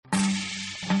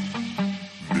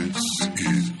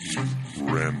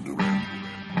Random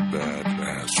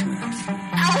Badassery.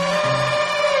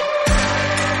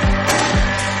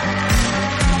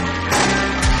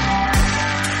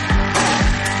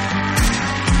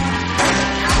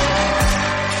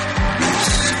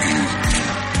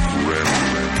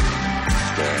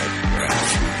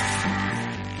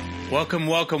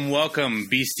 Welcome,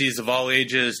 beasties of all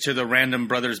ages, to the Random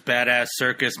Brothers Badass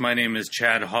Circus. My name is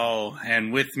Chad Hall,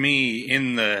 and with me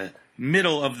in the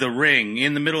middle of the ring,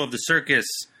 in the middle of the circus,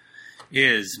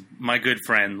 is my good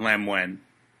friend, Lam Wen.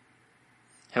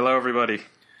 Hello, everybody.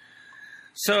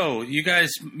 So, you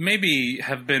guys maybe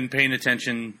have been paying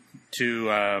attention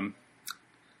to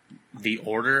the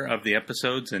order of the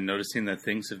episodes and noticing that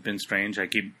things have been strange. I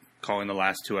keep calling the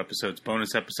last two episodes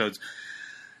bonus episodes.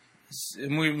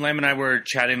 Lam and I were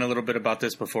chatting a little bit about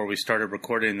this before we started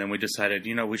recording, and then we decided,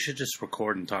 we should just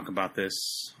record and talk about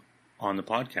this on the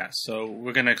podcast. So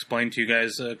we're going to explain to you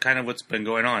guys kind of what's been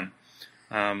going on.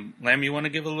 Lam, you want to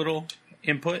give a little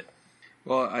input?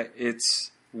 Well,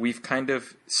 we've kind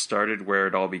of started where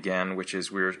it all began, which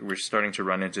is we're starting to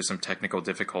run into some technical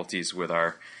difficulties with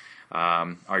our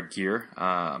gear.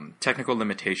 Technical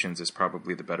limitations is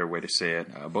probably the better way to say it.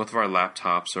 Both of our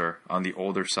laptops are on the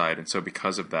older side, and so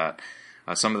because of that,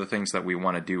 some of the things that we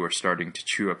want to do are starting to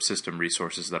chew up system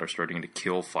resources that are starting to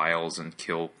kill files and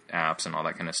kill apps and all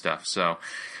that kind of stuff. So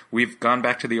we've gone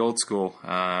back to the old school.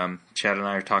 Chad and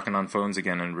I are talking on phones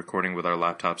again and recording with our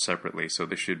laptops separately, so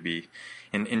this should be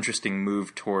an interesting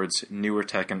move towards newer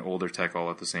tech and older tech all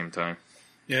at the same time.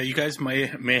 Yeah, you guys may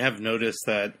have noticed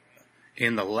that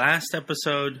in the last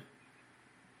episode,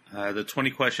 the 20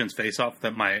 questions face-off,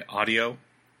 that my audio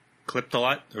clipped a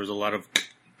lot. There was a lot of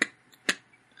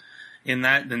in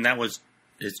that, and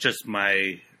it's just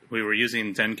we were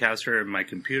using Zencaster, and my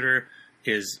computer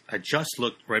I just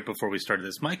looked right before we started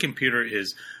this. My computer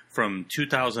is from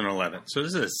 2011, so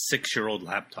this is a 6-year-old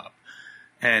laptop.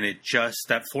 And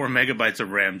that 4 megabytes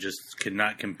of RAM just could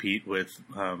not compete with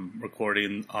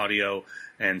recording audio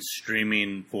and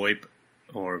streaming VoIP,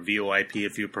 or VoIP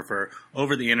if you prefer,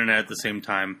 over the internet at the same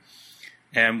time.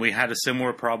 And we had a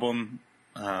similar problem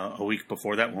a week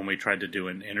before that when we tried to do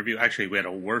an interview. Actually, we had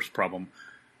a worse problem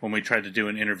when we tried to do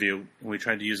an interview. We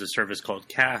tried to use a service called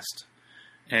Cast,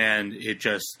 and it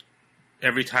just,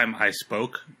 every time I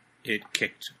spoke, it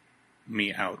kicked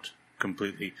me out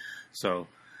completely. So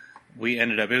we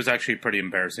ended up, it was actually pretty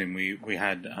embarrassing. We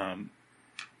had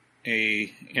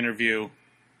a interview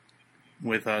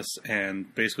with us,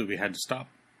 and basically we had to stop.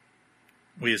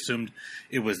 We assumed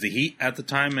it was the heat at the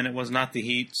time, and it was not the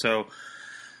heat. So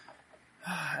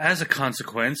as a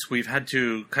consequence, we've had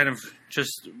to kind of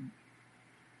just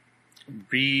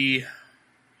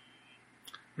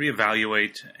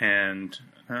reevaluate and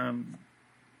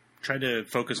try to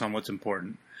focus on what's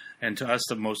important. And to us,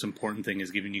 the most important thing is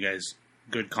giving you guys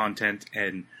good content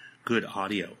and good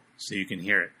audio so you can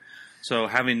hear it. So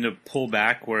having to pull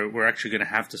back, we're actually going to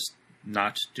have to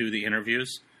not do the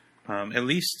interviews, at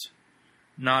least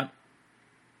not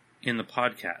in the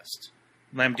podcast.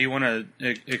 Lam, do you want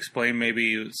to explain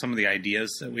maybe some of the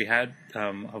ideas that we had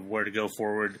of where to go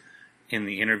forward in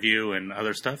the interview and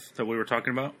other stuff that we were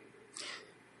talking about?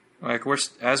 Like we're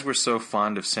so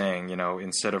fond of saying,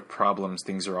 instead of problems,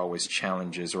 things are always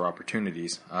challenges or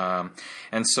opportunities.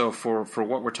 And so for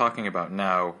what we're talking about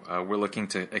now, we're looking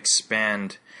to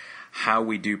expand how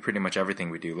we do pretty much everything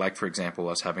we do. Like, for example,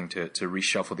 us having to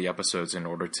reshuffle the episodes in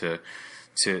order to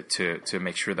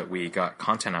make sure that we got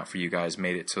content out for you guys,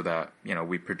 made it so that,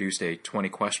 we produced a 20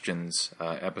 questions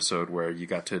episode where you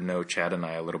got to know Chad and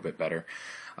I a little bit better.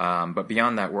 But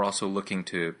beyond that, we're also looking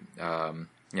to,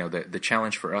 the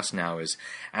challenge for us now is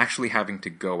actually having to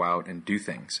go out and do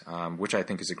things, which I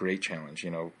think is a great challenge.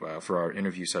 For our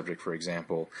interview subject, for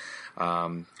example,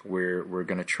 we're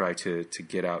going to try to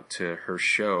get out to her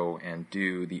show and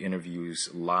do the interviews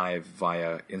live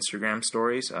via Instagram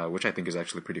stories, which I think is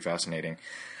actually pretty fascinating.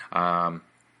 And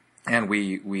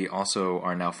we also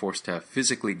are now forced to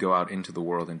physically go out into the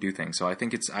world and do things. So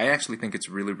I actually think it's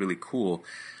really, really cool.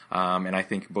 And I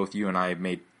think both you and I have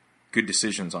made good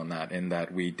decisions on that, in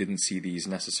that we didn't see these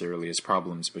necessarily as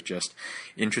problems, but just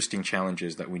interesting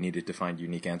challenges that we needed to find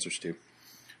unique answers to.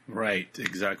 Right,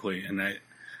 exactly. And I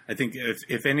think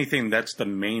if anything, that's the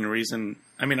main reason.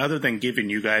 I mean, other than giving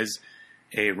you guys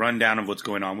a rundown of what's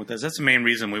going on with us, that's the main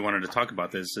reason we wanted to talk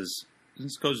about this.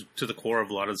 This goes to the core of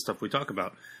a lot of the stuff we talk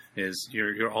about. Is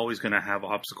you're always going to have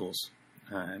obstacles,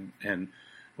 and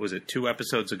was it 2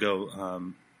 episodes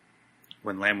ago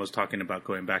when Lam was talking about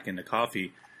going back into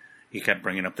coffee? He kept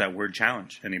bringing up that word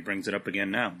challenge, and he brings it up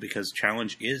again now because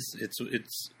challenge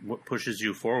it's what pushes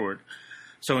you forward.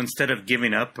 So instead of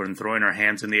giving up and throwing our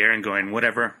hands in the air and going,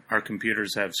 whatever, our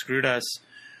computers have screwed us,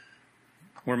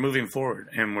 we're moving forward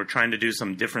and we're trying to do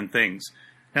some different things.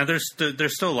 Now, there's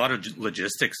still a lot of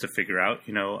logistics to figure out.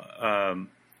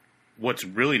 What's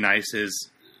really nice is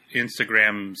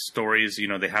Instagram stories.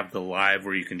 They have the live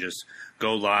where you can just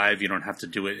go live. You don't have to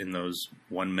do it in those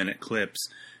 1-minute clips.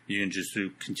 You can just do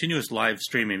continuous live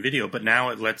streaming video. But now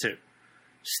it lets it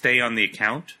stay on the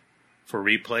account for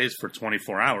replays for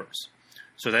 24 hours.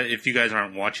 So that if you guys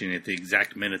aren't watching it the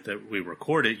exact minute that we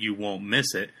record it, you won't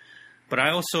miss it. But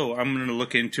I'm going to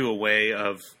look into a way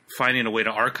of finding a way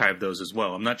to archive those as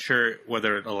well. I'm not sure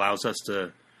whether it allows us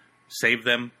to save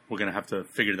them. We're going to have to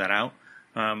figure that out.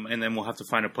 And then we'll have to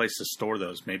find a place to store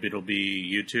those. Maybe it'll be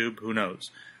YouTube. Who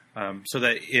knows? So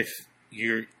that if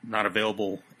you're not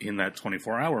available in that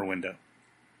 24-hour window,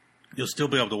 you'll still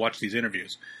be able to watch these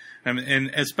interviews.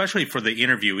 And especially for the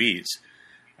interviewees,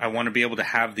 I want to be able to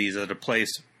have these at a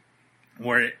place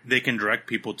where they can direct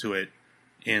people to it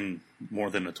in more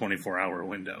than a 24-hour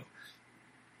window.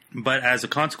 But as a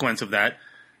consequence of that,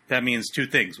 that means two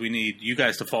things. We need you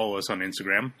guys to follow us on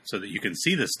Instagram so that you can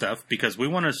see this stuff, because we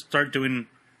want to start doing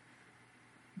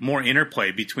more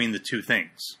interplay between the two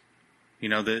things.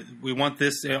 We want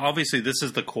this. Obviously, this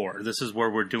is the core. This is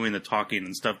where we're doing the talking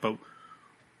and stuff, but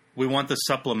we want the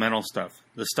supplemental stuff,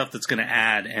 the stuff that's going to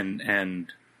add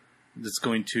and that's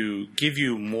going to give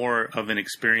you more of an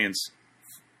experience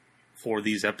for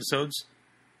these episodes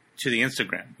to the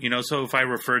Instagram. So if I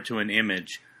refer to an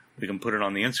image, we can put it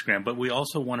on the Instagram, but we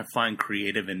also want to find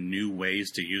creative and new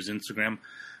ways to use Instagram,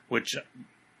 which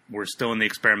we're still in the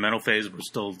experimental phase. We're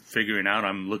still figuring out.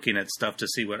 I'm looking at stuff to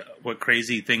see what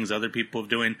crazy things other people are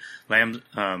doing.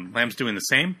 Lamb's doing the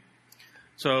same.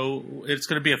 So it's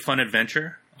going to be a fun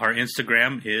adventure. Our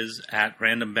Instagram is at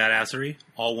Random Badassery,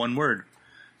 all one word.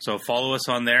 So follow us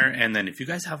on there, and then if you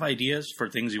guys have ideas for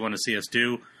things you want to see us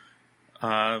do,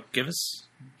 give us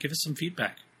some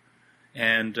feedback.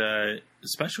 And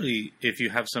especially if you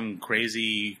have some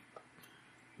crazy,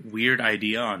 weird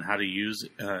idea on how to use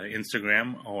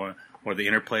Instagram or the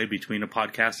interplay between a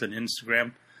podcast and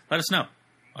Instagram, let us know.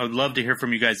 I would love to hear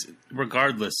from you guys,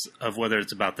 regardless of whether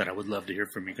it's about that. I would love to hear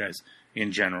from you guys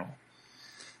in general.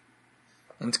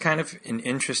 And it's kind of an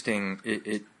interesting,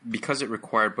 because it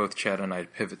required both Chad and I to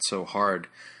pivot so hard,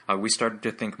 we started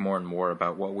to think more and more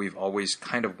about what we've always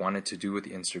kind of wanted to do with the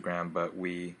Instagram, but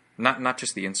not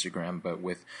just the Instagram, but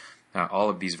with all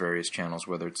of these various channels,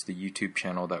 whether it's the YouTube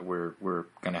channel that we're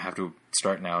going to have to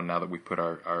start now that we put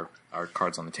our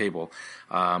cards on the table.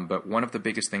 But one of the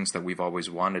biggest things that we've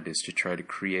always wanted is to try to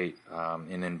create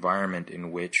an environment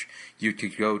in which you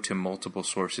could go to multiple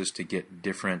sources to get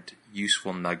different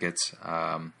useful nuggets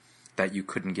that you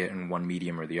couldn't get in one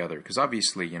medium or the other. Because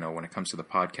obviously, when it comes to the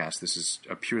podcast, this is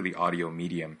a purely audio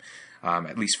medium,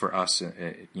 at least for us,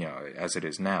 as it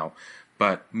is now.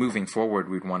 But moving forward,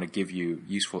 we'd want to give you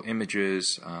useful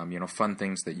images, fun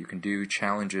things that you can do,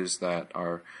 challenges that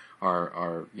are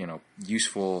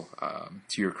useful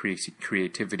to your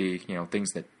creativity,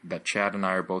 things that Chad and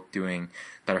I are both doing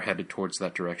that are headed towards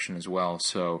that direction as well.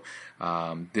 So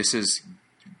this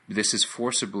is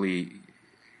forcibly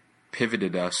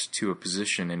pivoted us to a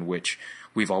position in which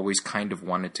we've always kind of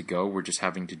wanted to go. We're just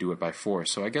having to do it by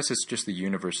force. So I guess it's just the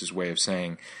universe's way of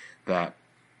saying that,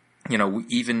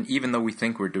 even though we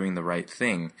think we're doing the right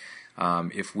thing,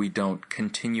 if we don't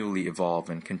continually evolve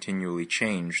and continually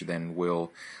change, then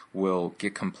we'll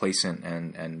get complacent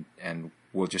and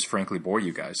we'll just frankly bore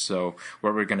you guys. So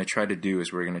what we're going to try to do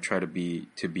is we're going to try to be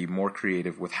more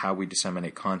creative with how we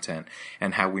disseminate content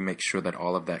and how we make sure that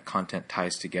all of that content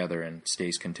ties together and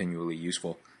stays continually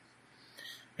useful.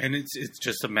 And it's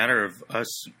just a matter of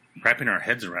us wrapping our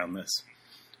heads around this.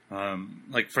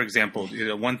 Like, for example,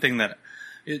 one thing that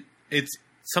it's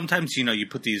sometimes, you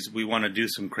put these, we want to do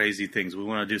some crazy things. We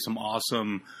want to do some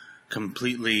awesome,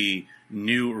 completely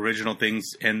new, original things.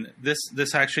 And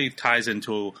this actually ties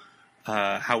into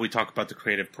how we talk about the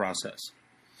creative process.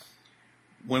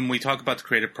 When we talk about the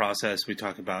creative process, we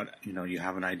talk about, you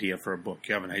have an idea for a book,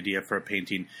 you have an idea for a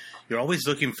painting. You're always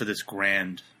looking for this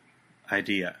grand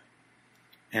idea.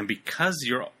 And because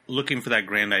you're looking for that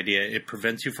grand idea, it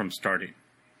prevents you from starting.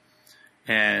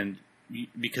 And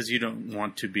because you don't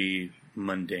want to be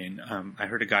mundane. I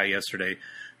heard a guy yesterday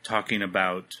talking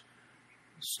about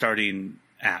starting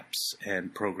apps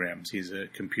and programs. He's a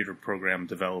computer program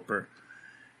developer.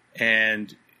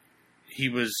 And he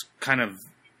was kind of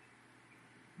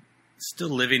still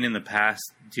living in the past,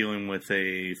 dealing with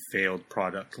a failed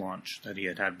product launch that he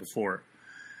had before.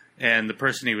 And the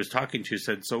person he was talking to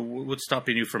said, so what's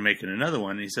stopping you from making another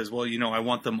one? And he says, well, I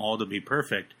want them all to be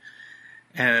perfect.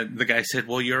 And the guy said,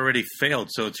 well, you already failed,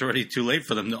 so it's already too late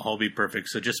for them to all be perfect,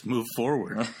 so just move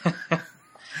forward.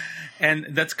 And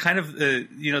that's kind of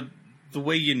the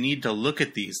way you need to look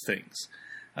at these things.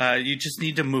 You just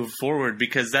need to move forward,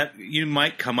 because that you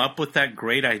might come up with that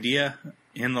great idea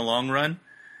in the long run,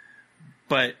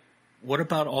 but what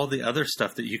about all the other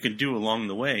stuff that you can do along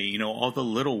the way? All the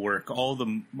little work, all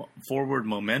the forward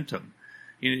momentum.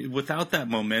 Without that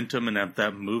momentum and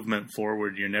that movement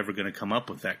forward, you're never going to come up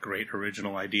with that great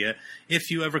original idea,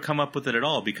 if you ever come up with it at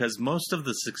all, because most of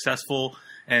the successful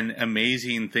and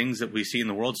amazing things that we see in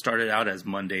the world started out as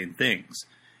mundane things.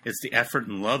 It's the effort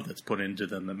and love that's put into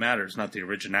them that matters, not the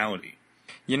originality.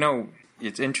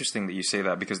 It's interesting that you say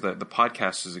that, because the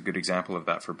podcast is a good example of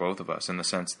that for both of us, in the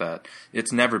sense that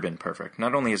it's never been perfect.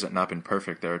 Not only has it not been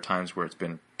perfect, there are times where it's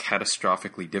been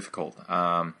catastrophically difficult.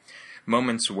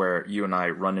 Moments where you and I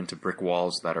run into brick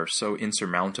walls that are so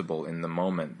insurmountable in the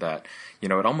moment that,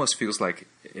 it almost feels like,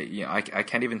 I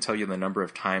can't even tell you the number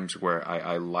of times where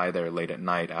I lie there late at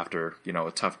night after,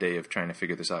 a tough day of trying to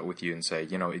figure this out with you and say,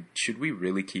 should we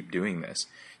really keep doing this?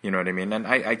 You know what I mean? And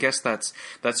I guess that's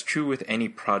true with any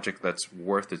project that's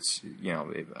worth its,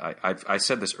 I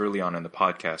said this early on in the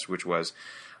podcast, which was,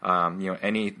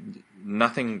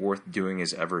 nothing worth doing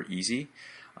is ever easy.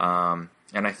 And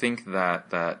I think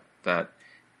that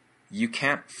you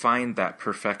can't find that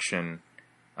perfection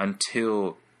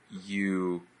until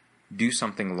you do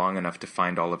something long enough to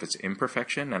find all of its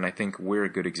imperfection, and I think we're a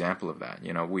good example of that.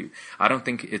 I don't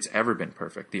think it's ever been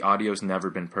perfect. The audio's never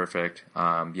been perfect.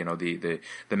 The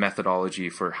methodology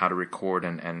for how to record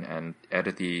and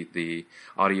edit the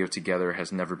audio together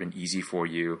has never been easy for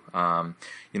you.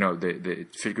 The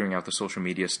figuring out the social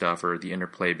media stuff, or the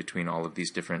interplay between all of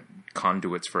these different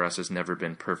conduits for us, has never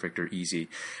been perfect or easy.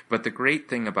 But the great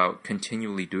thing about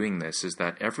continually doing this is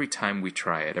that every time we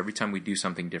try it, every time we do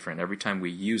something different, every time we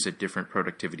use a different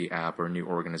productivity app or a new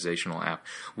organizational app,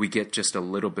 we get just a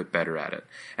little bit better at it.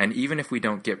 And even if we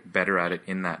don't get better at it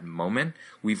in that moment,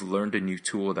 we've learned a new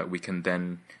tool that we can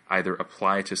then either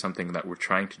apply to something that we're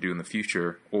trying to do in the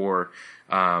future, or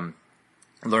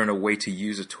learn a way to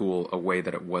use a tool a way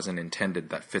that it wasn't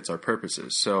intended, that fits our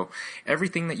purposes. So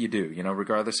everything that you do,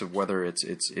 regardless of whether it's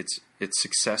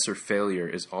success or failure,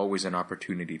 is always an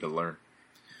opportunity to learn.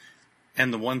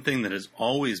 And the one thing that has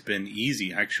always been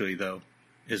easy, actually, though,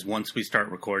 is once we start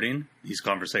recording these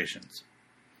conversations.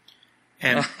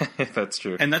 And that's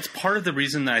true. And that's part of the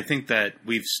reason that I think that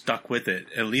we've stuck with it,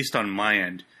 at least on my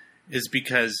end, is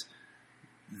because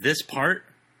this part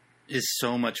is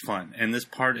so much fun, and this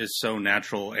part is so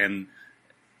natural, and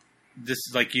this,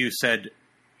 like you said,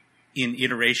 in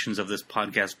iterations of this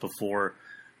podcast before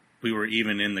we were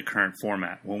even in the current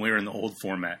format, when we were in the old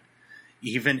format,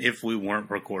 even if we weren't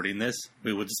recording this,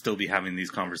 we would still be having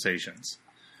these conversations.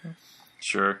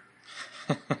 Sure.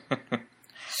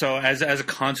 So as a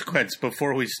consequence,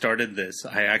 before we started this,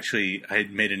 I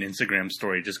made an Instagram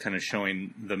story just kind of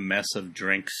showing the mess of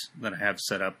drinks that I have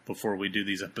set up before we do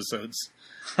these episodes.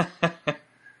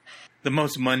 The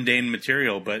most mundane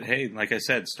material, but hey, like I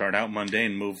said, start out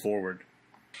mundane, move forward.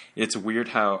 It's weird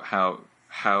how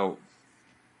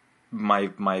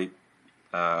my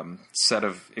set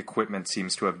of equipment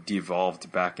seems to have devolved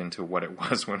back into what it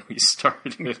was when we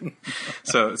started.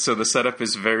 So the setup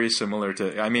is very similar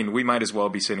to, we might as well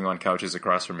be sitting on couches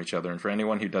across from each other. And for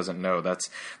anyone who doesn't know, that's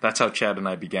how Chad and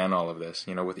I began all of this,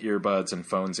 with earbuds and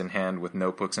phones in hand, with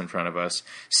notebooks in front of us,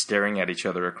 staring at each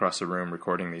other across the room,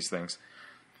 recording these things.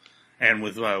 And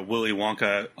with Willy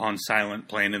Wonka on silent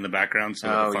playing in the background.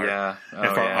 So if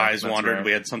our eyes wandered, right,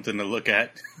 we had something to look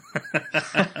at.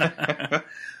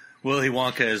 Willy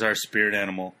Wonka is our spirit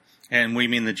animal. And we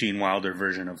mean the Gene Wilder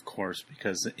version, of course,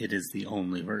 because it is the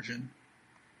only version.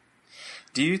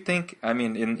 Do you think,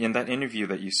 in that interview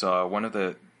that you saw, one of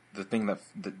the thing that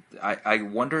I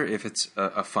wonder if it's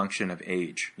a function of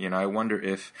age. I wonder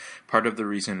if part of the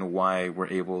reason why we're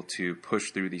able to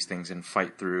push through these things and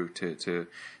fight through to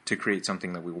create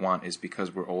something that we want is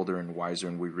because we're older and wiser,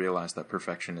 and we realize that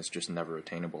perfection is just never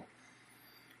attainable.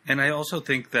 And I also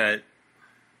think that,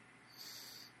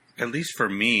 at least for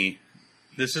me,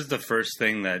 this is the first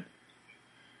thing that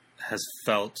has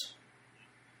felt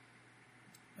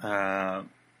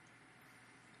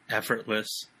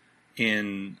effortless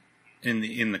in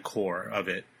the core of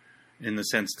it, in the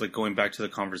sense, like, going back to the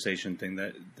conversation thing,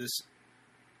 that this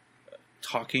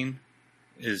talking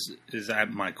is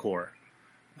at my core.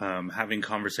 Having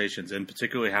conversations, and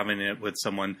particularly having it with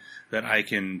someone that I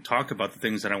can talk about the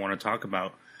things that I want to talk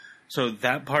about. So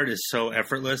that part is so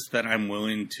effortless that I'm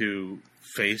willing to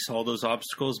face all those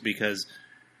obstacles, because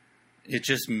it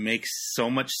just makes so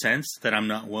much sense that I'm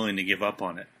not willing to give up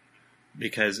on it.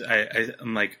 because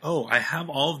I'm like, oh, I have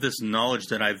all of this knowledge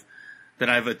that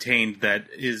I've attained that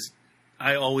is,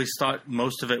 I always thought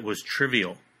most of it was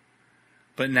trivial,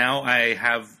 but now I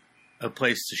have a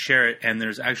place to share it, and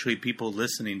there's actually people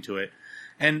listening to it.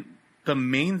 And the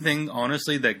main thing,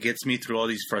 honestly, that gets me through all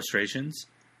these frustrations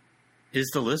is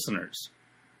the listeners.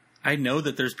 I know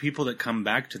that there's people that come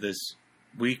back to this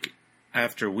week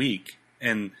after week,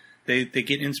 and they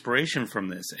get inspiration from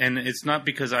this. And it's not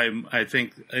because I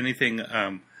think anything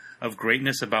of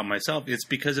greatness about myself. It's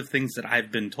because of things that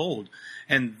I've been told.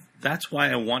 And that's why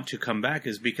I want to come back,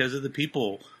 is because of the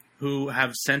people who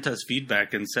have sent us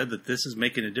feedback and said that this is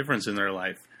making a difference in their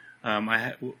life.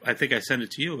 I think I sent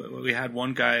it to you. We had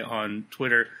one guy on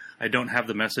Twitter. I don't have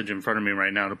the message in front of me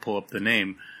right now to pull up the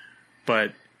name,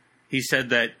 but he said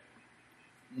that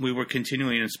we were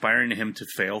continually inspiring him to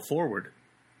fail forward,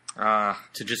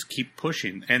 to just keep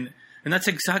pushing. And that's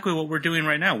exactly what we're doing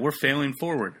right now. We're failing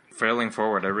forward. Failing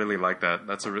forward. I really like that.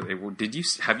 That's a really.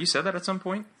 Have you said that at some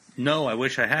point? No, I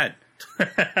wish I had.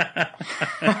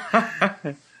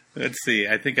 Let's see.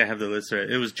 I think I have the list right.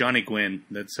 It was Johnny Gwynn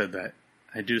that said that.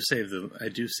 I do save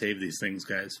these things,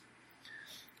 guys.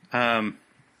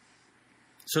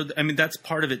 So, I mean, that's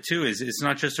part of it too. Is it's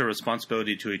not just a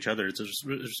responsibility to each other; it's a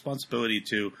responsibility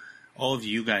to all of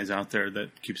you guys out there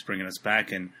that keeps bringing us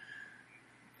back, and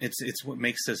it's what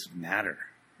makes this matter.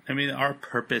 I mean, our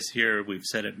purpose here, we've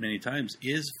said it many times,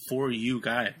 is for you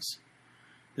guys.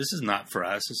 This is not for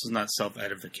us. This is not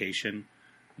self-edification.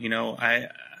 You know, I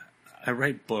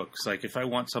write books. Like, if I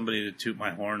want somebody to toot my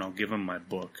horn, I'll give them my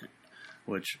book,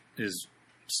 which is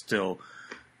still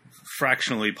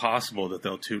fractionally possible that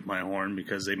they'll toot my horn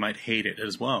because they might hate it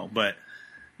as well. But,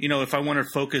 you know, if I want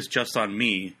to focus just on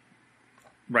me,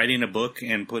 writing a book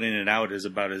and putting it out is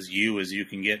about as you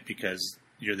can get, because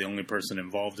you're the only person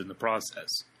involved in the process.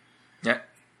 Yeah.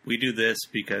 We do this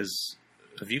because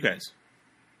of you guys.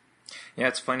 Yeah,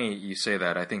 it's funny you say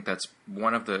that. I think that's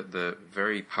one of the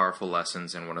very powerful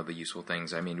lessons and one of the useful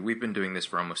things. I mean, we've been doing this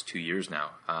for almost 2 years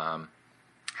now.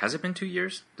 Has it been 2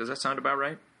 years? Does that sound about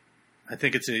right? I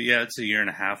think it's a year and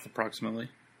a half approximately.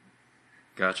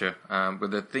 Gotcha. But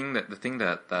the thing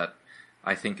that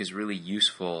I think is really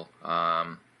useful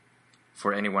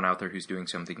for anyone out there who's doing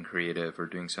something creative or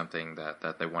doing something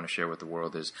that they want to share with the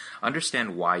world is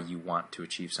understand why you want to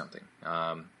achieve something.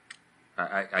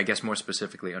 I guess more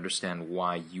specifically, understand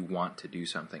why you want to do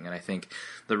something. And I think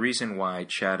the reason why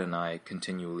Chad and I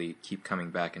continually keep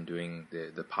coming back and doing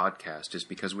the podcast is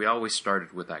because we always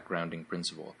started with that grounding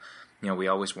principle. You know, we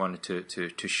always wanted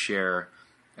to share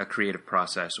a creative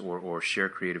process or share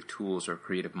creative tools or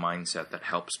creative mindset that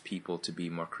helps people to be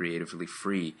more creatively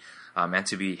free and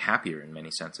to be happier in many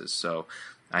senses. So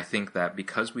I think that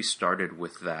because we started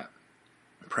with that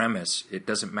premise, it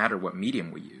doesn't matter what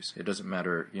medium we use. It doesn't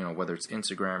matter, you know, whether it's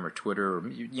Instagram or Twitter or,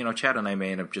 you know, Chad and I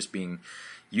may end up just being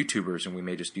YouTubers and we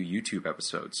may just do YouTube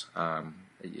episodes.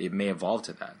 It may evolve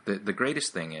to that. The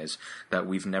greatest thing is that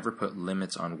we've never put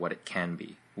limits on what it can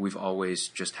be. We've always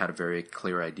just had a very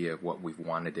clear idea of what we've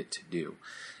wanted it to do.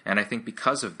 And I think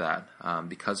because of that,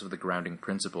 because of the grounding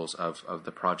principles of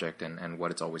the project and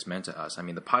what it's always meant to us, I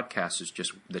mean, the podcast is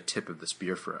just the tip of the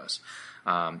spear for us.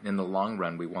 In the long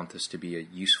run, we want this to be a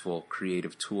useful,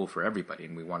 creative tool for everybody,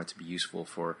 and we want it to be useful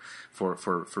for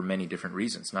many different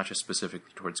reasons, not just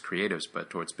specifically towards creatives, but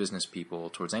towards business people,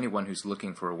 towards anyone who's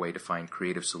looking for a way to find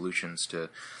creative solutions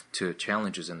to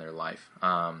challenges in their life.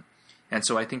 And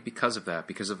so I think because of that,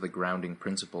 because of the grounding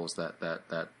principles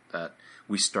that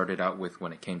we started out with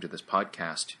when it came to this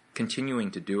podcast,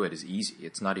 continuing to do it is easy.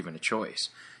 It's not even a choice.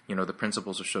 You know, the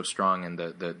principles are so strong and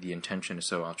the intention is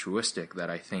so altruistic that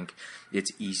I think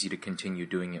it's easy to continue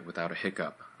doing it without a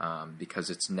hiccup, because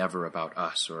it's never about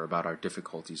us or about our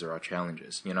difficulties or our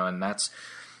challenges. You know, and that's,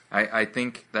 I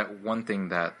think that one thing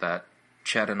that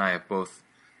Chad and I have both,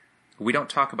 we don't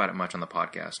talk about it much on the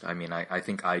podcast. I mean, I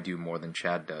think I do more than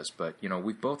Chad does, but, you know,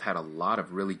 we've both had a lot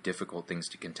of really difficult things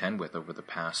to contend with over the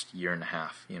past year and a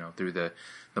half, you know, through the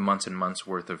months and months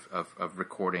worth of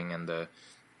recording and the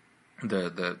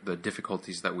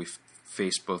difficulties that we've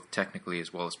faced both technically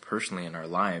as well as personally in our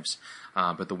lives.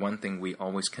 But the one thing we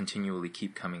always continually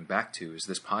keep coming back to is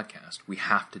this podcast. We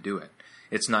have to do it.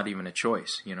 It's not even a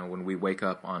choice. You know, when we wake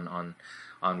up on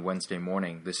Wednesday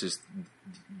morning, this is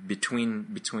between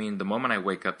the moment I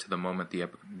wake up to the moment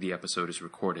the episode is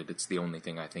recorded, it's the only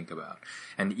thing I think about.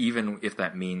 And even if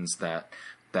that means that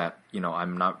you know,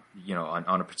 I'm not, you know,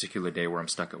 on a particular day where I'm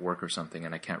stuck at work or something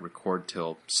and I can't record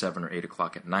till 7 or 8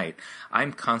 o'clock at night,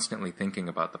 I'm constantly thinking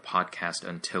about the podcast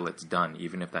until it's done,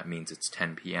 even if that means it's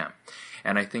 10 p.m.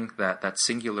 And I think that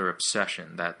singular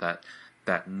obsession, that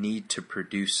that need to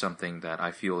produce something that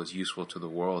I feel is useful to the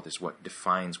world is what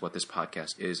defines what this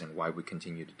podcast is and why we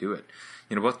continue to do it.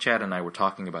 Both Chad and I were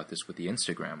talking about this with the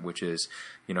Instagram, which is,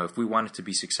 if we want it to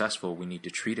be successful, we need to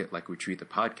treat it like we treat the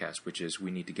podcast, which is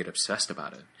we need to get obsessed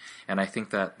about it. And I think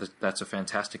that that's a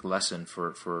fantastic lesson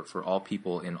for all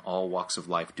people in all walks of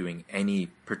life doing any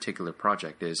particular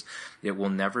project is it will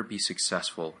never be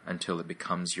successful until it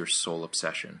becomes your sole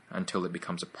obsession, until it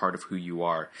becomes a part of who you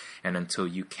are, and until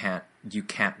you can't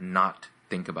not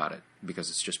think about it because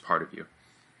it's just part of you.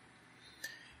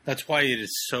 That's why it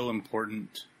is so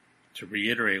important to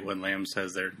reiterate what Lamb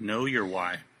says there. Know your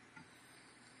why.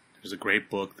 There's a great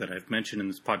book that I've mentioned in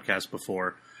this podcast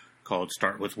before called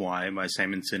Start With Why by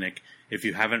Simon Sinek. If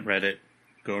you haven't read it,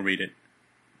 go read it.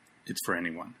 It's for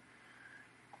anyone.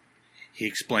 He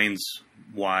explains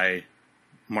why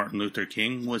Martin Luther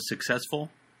King was successful.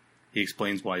 He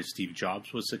explains why Steve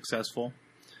Jobs was successful.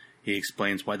 He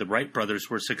explains why the Wright brothers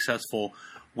were successful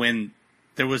when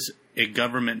there was a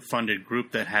government-funded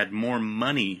group that had more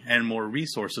money and more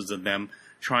resources than them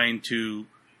trying to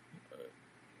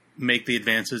make the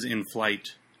advances in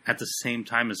flight at the same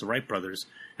time as the Wright brothers.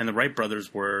 And the Wright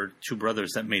brothers were two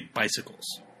brothers that made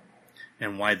bicycles,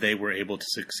 and why they were able to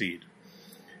succeed.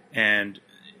 And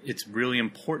it's really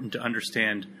important to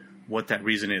understand what that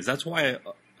reason is. That's why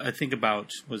I think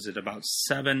about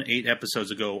 7-8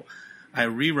 episodes ago, I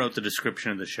rewrote the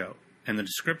description of the show. And the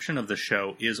description of the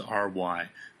show is our why.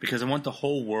 Because I want the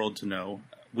whole world to know,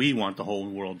 we want the whole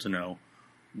world to know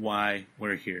why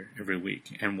we're here every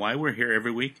week. And why we're here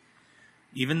every week,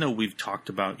 even though we've talked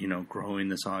about, growing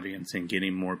this audience and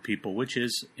getting more people, which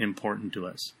is important to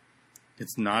us,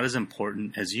 it's not as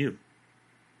important as you.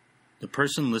 The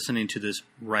person listening to this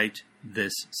right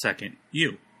this second,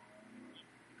 you.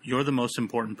 You're the most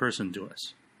important person to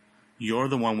us. You're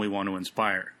the one we want to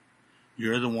inspire.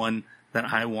 You're the one that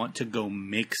I want to go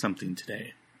make something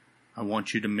today. I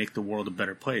want you to make the world a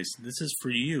better place. This is for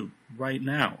you right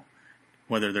now.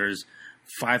 Whether there's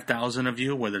 5,000 of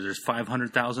you, whether there's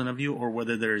 500,000 of you, or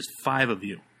whether there's 5 of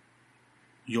you.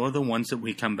 You're the ones that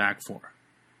we come back for.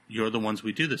 You're the ones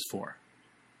we do this for.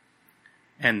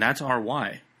 And that's our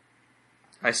why.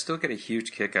 I still get a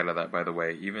huge kick out of that, by the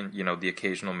way. Even, the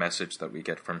occasional message that we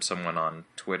get from someone on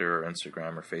Twitter or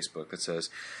Instagram or Facebook that says,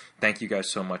 thank you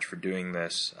guys so much for doing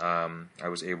this. I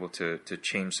was able to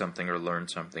change something or learn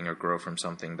something or grow from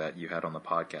something that you had on the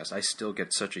podcast. I still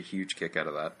get such a huge kick out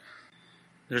of that.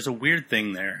 There's a weird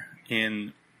thing there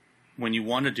in when you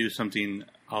want to do something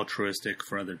altruistic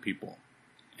for other people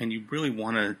and you really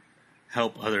want to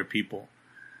help other people.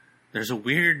 There's a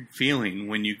weird feeling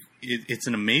when it's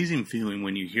an amazing feeling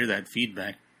when you hear that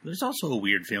feedback. There's also a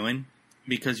weird feeling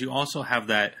because you also have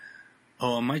that,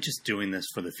 am I just doing this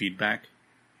for the feedback?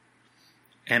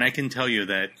 And I can tell you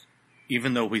that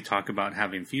even though we talk about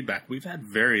having feedback, we've had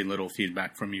very little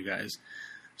feedback from you guys.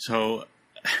 So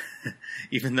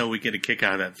even though we get a kick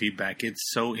out of that feedback, it's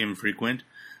so infrequent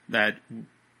that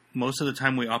most of the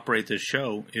time we operate this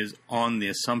show is on the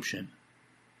assumption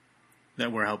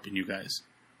that we're helping you guys,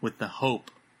 with the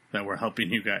hope that we're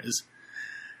helping you guys.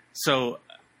 So,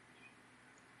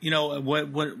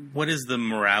 what is the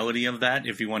morality of that?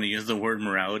 If you want to use the word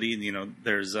morality,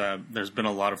 there's been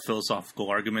a lot of philosophical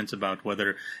arguments about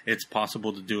whether it's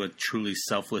possible to do a truly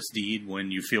selfless deed when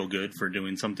you feel good for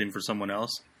doing something for someone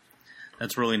else.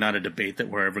 That's really not a debate that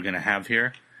we're ever going to have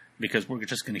here, because we're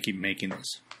just going to keep making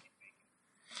this.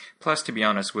 Plus, to be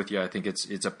honest with you, I think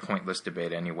it's a pointless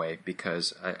debate anyway,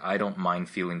 because I don't mind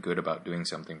feeling good about doing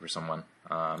something for someone.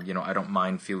 I don't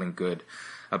mind feeling good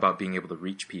about being able to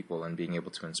reach people and being able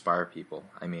to inspire people.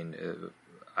 I mean,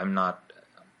 I'm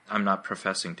not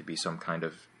professing to be some kind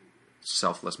of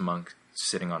selfless monk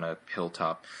sitting on a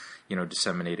hilltop,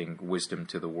 disseminating wisdom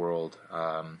to the world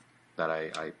that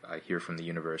I hear from the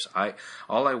universe.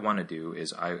 All I want to do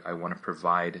is I want to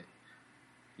provide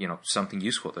something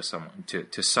useful to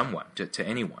someone, to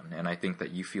anyone. And I think that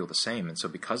you feel the same. And so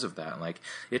because of that,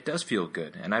 it does feel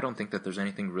good. And I don't think that there's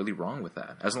anything really wrong with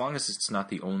that. As long as it's not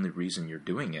the only reason you're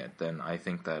doing it, then I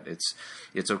think that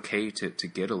it's okay to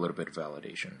get a little bit of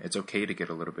validation. It's okay to get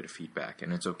a little bit of feedback.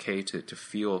 And it's okay to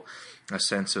feel a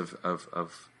sense of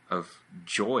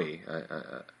joy,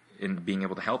 in being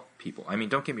able to help people. I mean,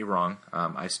 don't get me wrong.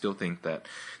 I still think that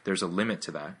there's a limit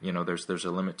to that. There's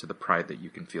a limit to the pride that you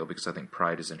can feel, because I think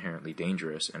pride is inherently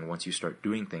dangerous. And once you start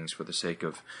doing things for the sake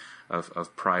of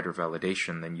pride or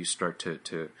validation, then you start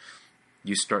to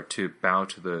bow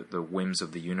to the whims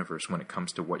of the universe when it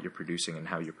comes to what you're producing and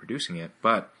how you're producing it.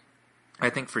 But I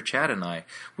think for Chad and I,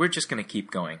 we're just going to keep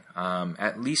going.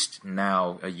 At least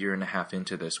now, a year and a half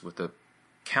into this, with the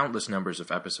countless numbers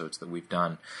of episodes that we've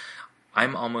done,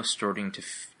 I'm almost starting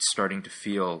to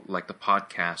feel like the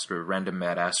podcast or random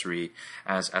badassery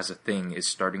as a thing is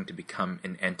starting to become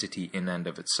an entity in and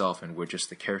of itself, and we're just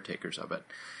the caretakers of it.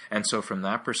 And so from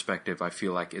that perspective, I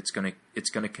feel like it's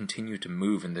gonna continue to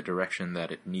move in the direction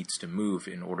that it needs to move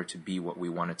in order to be what we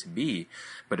want it to be.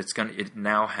 But it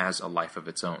now has a life of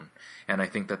its own, and I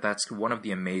think that that's one of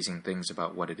the amazing things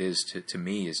about what it is to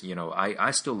me is,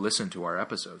 I still listen to our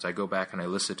episodes. I go back and I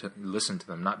listen to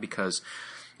them, not because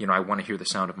I want to hear the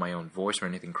sound of my own voice or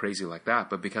anything crazy like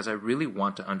that, but because I really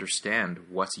want to understand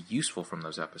what's useful from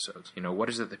those episodes. What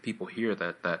is it that people hear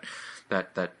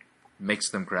that makes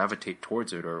them gravitate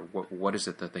towards it, or what is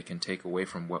it that they can take away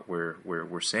from what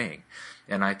we're saying?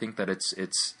 And I think that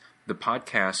it's the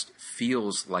podcast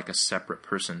feels like a separate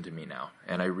person to me now,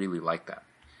 and I really like that.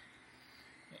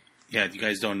 Yeah, if you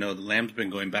guys don't know, Lamb's been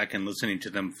going back and listening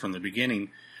to them from the beginning,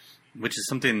 which is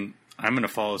something I'm going to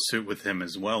follow suit with him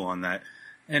as well on that.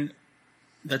 And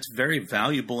that's very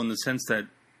valuable in the sense that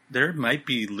there might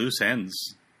be loose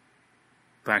ends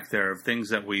back there of things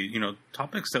that we,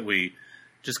 topics that we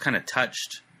just kind of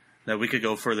touched that we could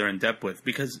go further in depth with,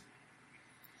 because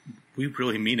we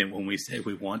really mean it when we say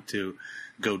we want to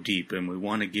go deep and we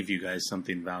want to give you guys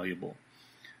something valuable.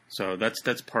 So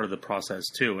that's part of the process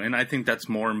too. And I think that's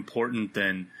more important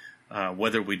than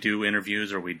whether we do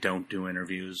interviews or we don't do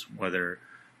interviews, whether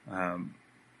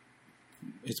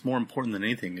it's more important than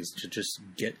anything is to just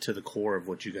get to the core of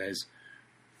what you guys,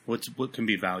 what can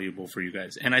be valuable for you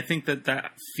guys. And I think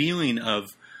that feeling of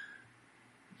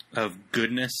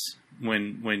goodness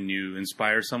when you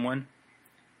inspire someone,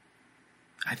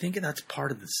 I think that's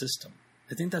part of the system.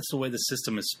 I think that's the way the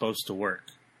system is supposed to work.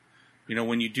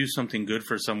 When you do something good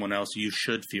for someone else, you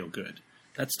should feel good.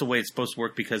 That's the way it's supposed to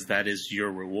work, because that is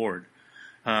your reward.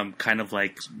 Kind of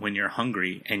like when you're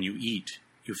hungry and you eat.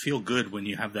 You feel good when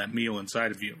you have that meal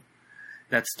inside of you.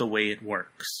 That's the way it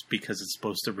works, because it's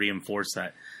supposed to reinforce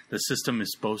that. The system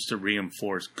is supposed to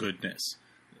reinforce goodness.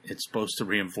 It's supposed to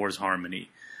reinforce harmony.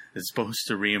 It's supposed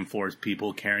to reinforce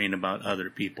people caring about other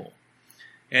people.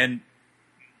 And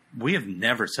we have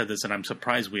never said this, and I'm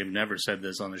surprised we have never said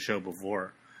this on the show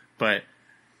before, but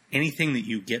anything that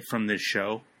you get from this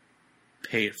show,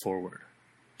 pay it forward.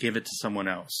 Give it to someone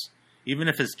else. Even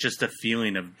if it's just a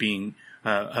feeling of being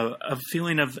a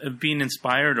feeling of being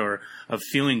inspired or of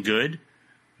feeling good,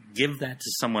 give that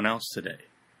to someone else today.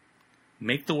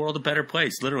 Make the world a better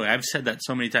place. Literally, I've said that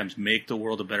so many times, make the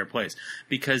world a better place.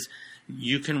 Because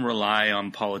you can rely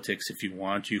on politics if you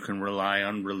want. You can rely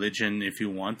on religion if you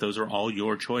want. Those are all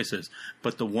your choices.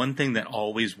 But the one thing that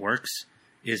always works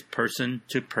is person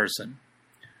to person.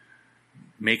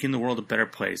 Making the world a better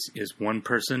place is one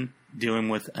person dealing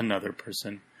with another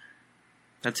person.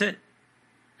 That's it.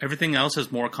 Everything else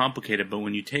is more complicated, but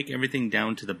when you take everything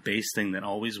down to the base thing that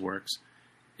always works,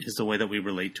 is the way that we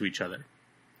relate to each other.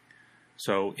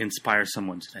 So inspire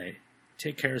someone today.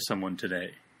 Take care of someone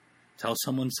today. Tell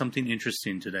someone something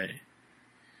interesting today.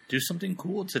 Do something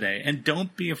cool today. And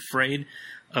don't be afraid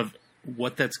of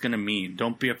what that's going to mean.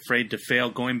 Don't be afraid to fail.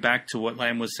 Going back to what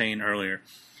Lam was saying earlier.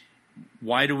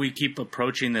 Why do we keep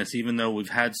approaching this even though we've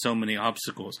had so many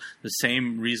obstacles? The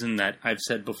same reason that I've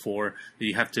said before, that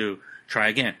you have to try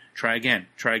again, try again,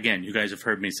 try again. You guys have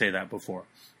heard me say that before.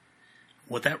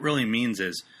 What that really means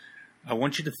is, I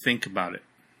want you to think about it.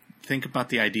 Think about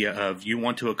the idea of you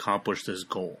want to accomplish this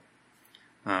goal.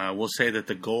 We'll say that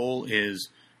the goal is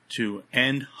to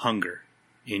end hunger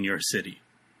in your city.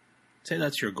 Say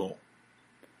that's your goal.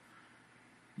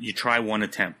 You try one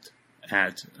attempt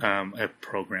at a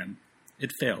program.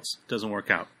 It fails. It doesn't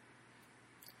work out.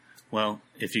 Well,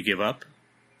 if you give up,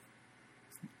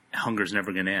 hunger's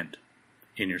never going to end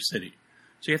in your city.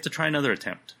 So you have to try another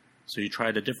attempt. So you try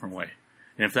it a different way.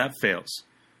 And if that fails,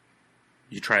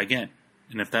 you try again.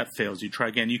 And if that fails, you try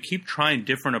again. You keep trying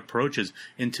different approaches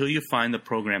until you find the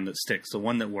program that sticks, the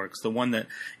one that works, the one that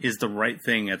is the right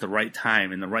thing at the right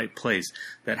time in the right place,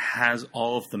 that has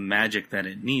all of the magic that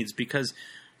it needs. Because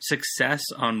success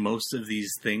on most of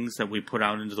these things that we put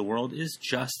out into the world is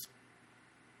just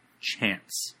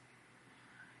chance.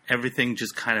 Everything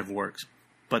just kind of works.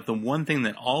 But the one thing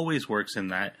that always works in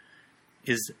that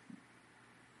is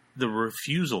the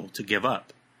refusal to give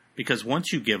up. Because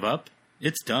once you give up,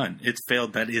 it's done. It's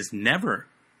failed. That is never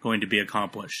going to be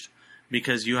accomplished.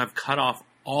 Because you have cut off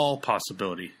all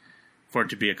possibility for it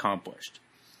to be accomplished.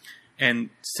 And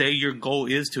say your goal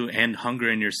is to end hunger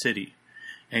in your city.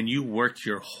 And you work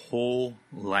your whole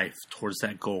life towards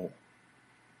that goal.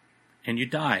 And you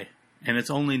die. And it's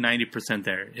only 90%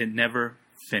 there. It never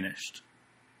finished.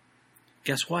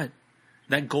 Guess what?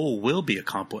 That goal will be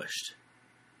accomplished.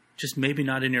 Just maybe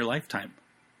not in your lifetime.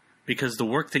 Because the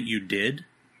work that you did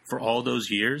for all those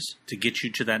years to get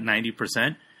you to that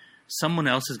 90%, someone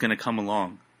else is going to come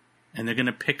along and they're going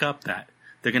to pick up that.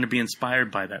 They're going to be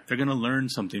inspired by that. They're going to learn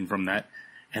something from that,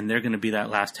 and they're going to be that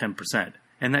last 10%.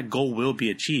 And that goal will be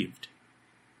achieved.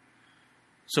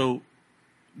 So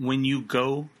when you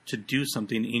go to do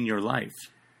something in your life,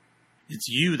 it's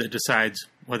you that decides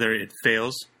whether it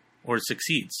fails or it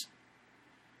succeeds.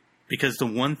 Because the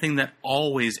one thing that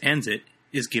always ends it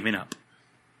is giving up.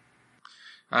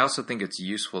 I also think it's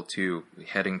useful to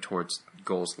heading towards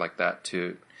goals like that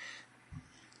to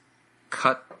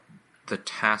cut the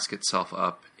task itself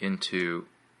up into.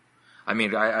 I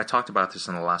mean, I talked about this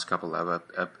in the last couple of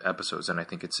episodes, and I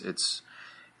think it's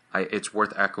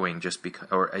worth echoing just because,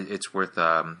 or it's worth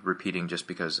repeating just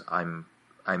because I'm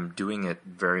doing it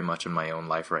very much in my own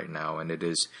life right now, and it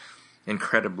is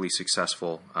incredibly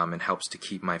successful and helps to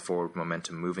keep my forward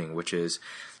momentum moving, which is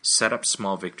set up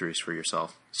small victories for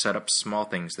yourself. Set up small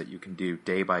things that you can do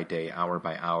day by day, hour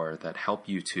by hour, that help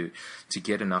you to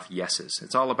get enough yeses.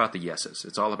 It's all about the yeses.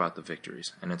 It's all about the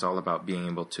victories. And it's all about being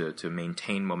able to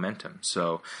maintain momentum.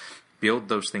 So build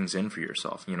those things in for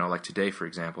yourself. You know, like today, for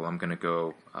example, I'm going to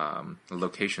go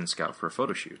location scout for a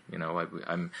photo shoot. You know,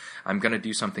 I'm going to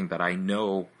do something that I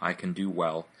know I can do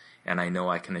well, and I know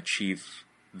I can achieve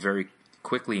very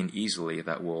quickly and easily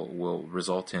that will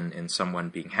result in someone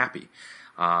being happy.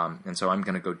 And so I'm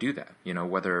going to go do that. You know,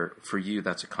 whether for you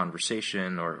that's a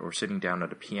conversation or sitting down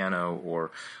at a piano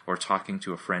or talking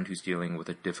to a friend who's dealing with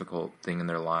a difficult thing in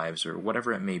their lives or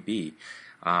whatever it may be.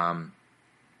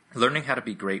 Learning how to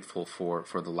be grateful for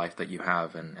the life that you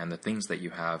have and the things that you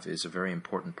have is a very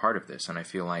important part of this. And I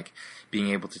feel like being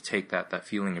able to take that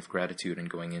feeling of gratitude and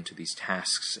going into these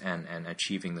tasks and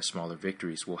achieving the smaller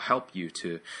victories will help you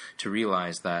to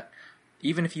realize that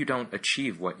even if you don't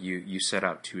achieve what you set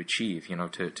out to achieve, you know,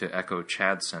 to echo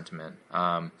Chad's sentiment,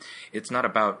 it's not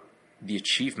about the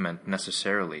achievement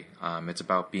necessarily. It's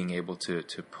about being able to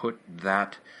put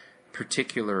that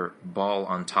particular ball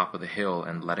on top of the hill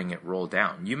and letting it roll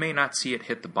down. You may not see it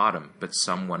hit the bottom, but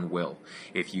someone will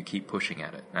if you keep pushing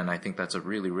at it. And I think that's a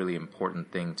really, really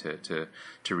important thing to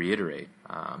reiterate.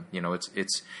 You know,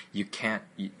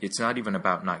 it's not even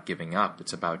about not giving up.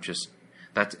 It's about just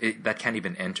that can't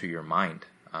even enter your mind,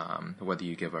 whether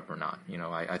you give up or not. You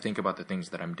know, I think about the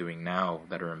things that I'm doing now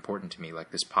that are important to me,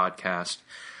 like this podcast,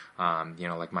 you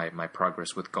know, like my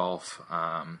progress with golf,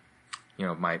 you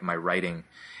know, my writing.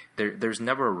 There's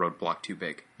never a roadblock too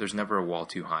big. There's never a wall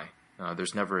too high.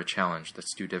 There's never a challenge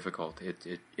that's too difficult.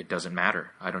 It doesn't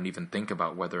matter. I don't even think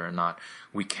about whether or not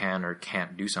we can or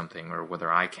can't do something, or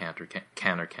whether I can't or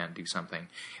can't do something.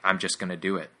 I'm just going to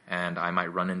do it. And I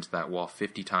might run into that wall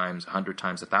 50 times, 100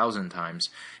 times, 1,000 times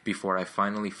before I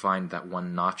finally find that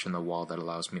one notch in the wall that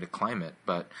allows me to climb it.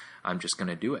 But I'm just going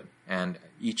to do it. And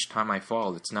each time I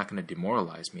fall, it's not going to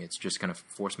demoralize me. It's just going to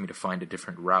force me to find a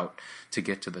different route to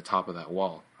get to the top of that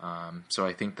wall. So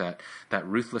I think that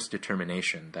ruthless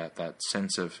determination, that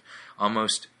sense of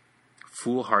almost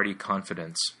foolhardy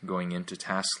confidence going into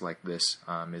tasks like this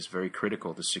is very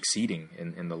critical to succeeding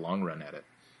in the long run at it.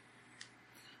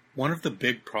 One of the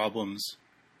big problems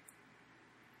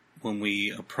when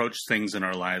we approach things in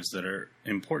our lives that are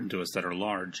important to us, that are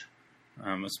large,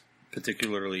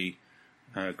 particularly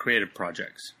creative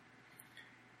projects,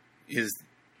 is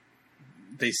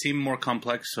they seem more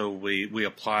complex, so we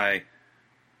apply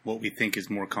what we think is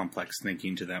more complex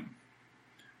thinking to them.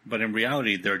 But in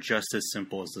reality, they're just as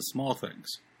simple as the small things.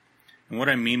 And what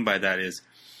I mean by that is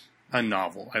a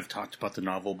novel. I've talked about the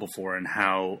novel before and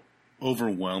how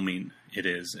overwhelming it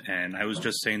is. And I was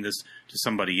just saying this to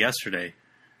somebody yesterday,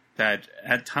 that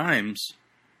at times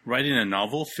writing a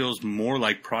novel feels more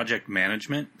like project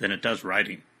management than it does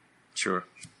writing. Sure.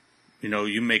 You know,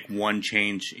 you make one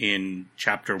change in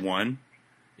chapter 1,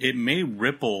 it may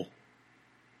ripple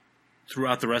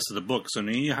throughout the rest of the book. So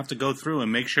now you have to go through and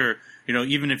make sure, you know,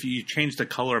 even if you change the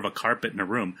color of a carpet in a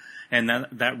room, and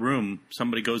that room,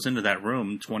 somebody goes into that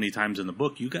room 20 times in the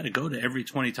book, you got to go to every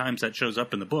 20 times that shows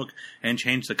up in the book and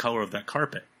change the color of that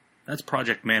carpet. That's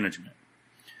project management.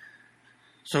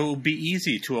 So it would be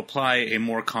easy to apply a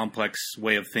more complex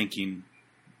way of thinking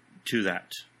to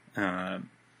that. I'm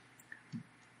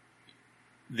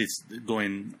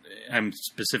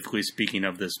specifically speaking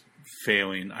of this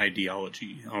failing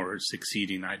ideology or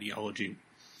succeeding ideology.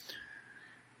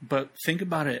 But think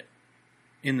about it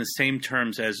in the same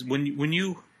terms as when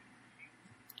you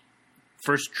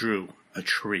first drew a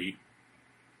tree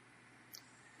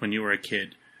when you were a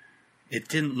kid, it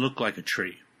didn't look like a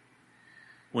tree.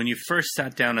 When you first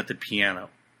sat down at the piano,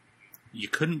 you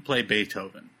couldn't play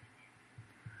Beethoven.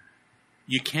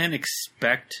 You can't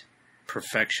expect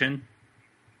perfection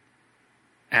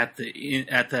at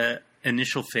the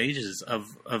initial phases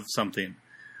of something.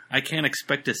 I can't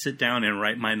expect to sit down and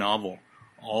write my novel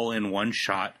all in one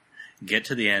shot, get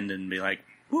to the end and be like,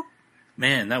 whoop,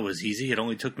 man, that was easy. It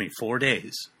only took me 4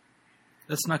 days.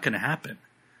 That's not going to happen.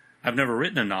 I've never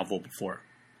written a novel before.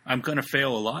 I'm going to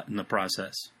fail a lot in the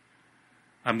process.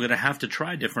 I'm going to have to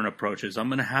try different approaches. I'm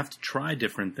going to have to try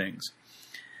different things.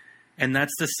 And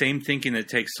that's the same thinking it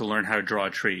takes to learn how to draw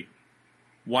a tree.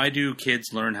 Why do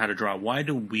kids learn how to draw? Why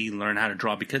do we learn how to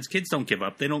draw? Because kids don't give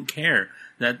up. They don't care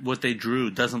that what they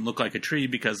drew doesn't look like a tree,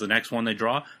 because the next one they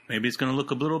draw, maybe it's going to look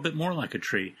a little bit more like a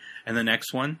tree. And the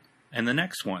next one, and the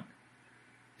next one.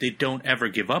 They don't ever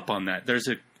give up on that. There's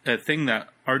a thing that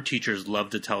art teachers love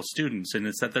to tell students, and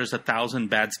it's that there's 1,000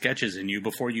 bad sketches in you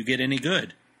before you get any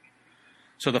good.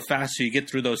 So the faster you get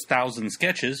through those 1,000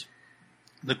 sketches,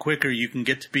 the quicker you can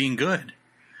get to being good.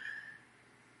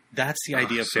 That's the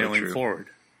idea of failing forward.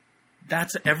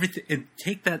 That's everything. And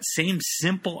take that same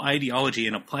simple ideology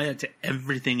and apply it to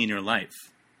everything in your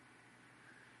life.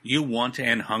 You want to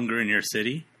end hunger in your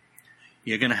city?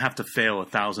 You're going to have to fail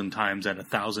 1,000 times at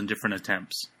 1,000 different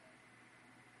attempts.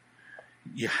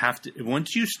 You have to,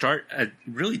 once you start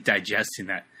really digesting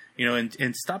that,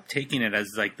 and stop taking it as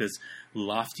like this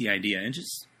lofty idea, and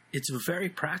just, it's very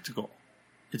practical.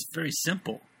 It's very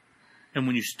simple. And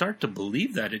when you start to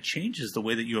believe that, it changes the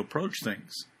way that you approach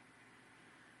things.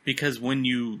 Because when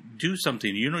you do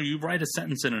something, you write a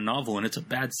sentence in a novel and it's a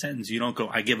bad sentence, you don't go,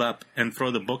 I give up, and throw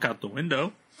the book out the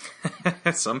window.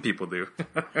 Some people do.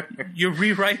 You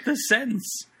rewrite the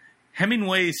sentence.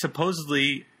 Hemingway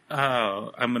supposedly,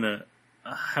 having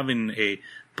a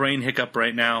brain hiccup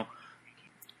right now,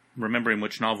 remembering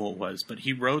which novel it was, but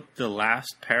he wrote the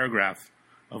last paragraph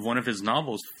of one of his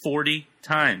novels 40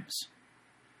 times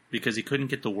because he couldn't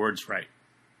get the words right.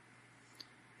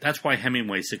 That's why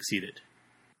Hemingway succeeded.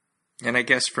 And I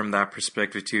guess from that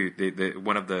perspective too,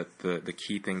 one of the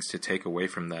key things to take away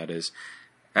from that is,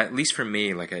 at least for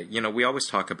me, we always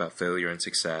talk about failure and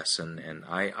success, and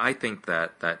I think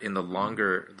that in the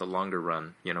longer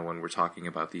run, when we're talking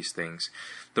about these things,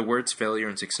 the words failure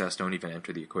and success don't even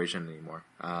enter the equation anymore.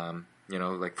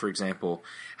 For example,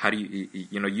 how do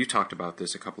you talked about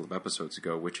this a couple of episodes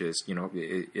ago, which is,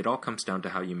 it all comes down to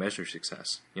how you measure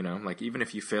success. Even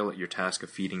if you fail at your task of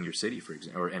feeding your city, for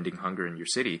example, or ending hunger in your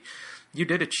city, you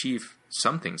did achieve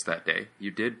some things that day.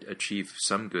 You did achieve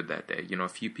some good that day. A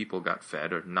few people got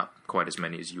fed, or not quite as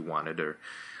many as you wanted, or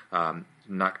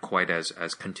not quite as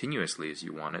continuously as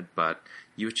you wanted, but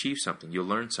you achieved something. You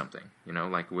learned something.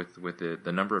 With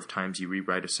the number of times you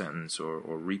rewrite a sentence, or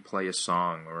replay a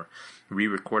song, or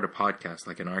re-record a podcast,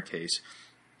 like in our case,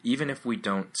 even if we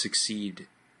don't succeed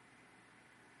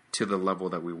to the level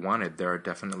that we wanted, there are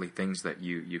definitely things that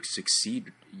you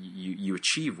succeed, you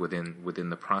achieve within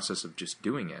the process of just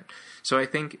doing it. So I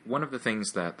think one of the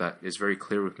things that is very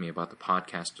clear with me about the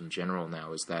podcast in general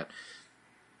now is that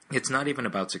it's not even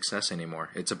about success anymore.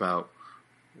 It's about,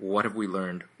 what have we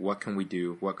learned? What can we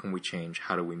do? What can we change?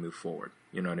 How do we move forward?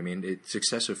 You know what I mean?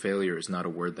 Success or failure is not a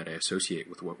word that I associate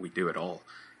with what we do at all.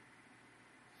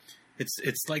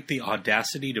 It's like the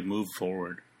audacity to move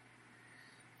forward.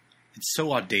 It's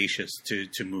so audacious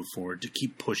to move forward, to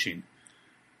keep pushing.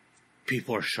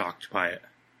 People are shocked by it.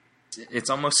 It's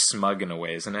almost smug in a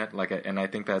way, isn't it? And I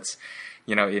think that's,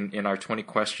 in our 20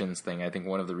 questions thing, I think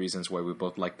one of the reasons why we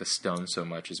both like the stone so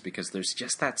much is because there's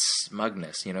just that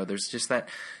smugness. There's just that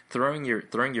throwing your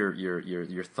thumb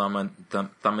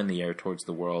in the air towards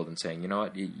the world and saying, you know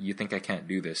what, you think I can't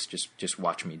do this? Just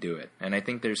watch me do it. And I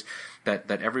think there's that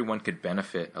everyone could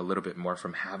benefit a little bit more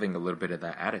from having a little bit of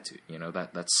that attitude.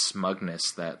 That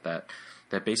smugness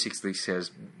that basically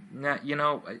says, nah,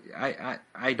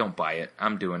 I don't buy it.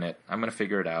 I'm doing it. I'm going to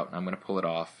figure it out. I'm going to pull it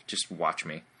off. Just watch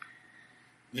me.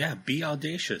 Yeah, be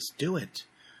audacious. Do it.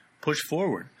 Push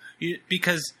forward.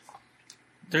 Because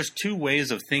there's two ways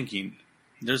of thinking.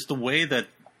 There's the way that,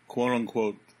 quote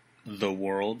unquote, the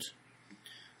world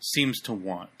seems to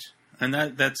want. And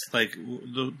that's like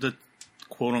the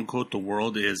quote unquote, the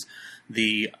world is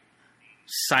the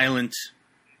silent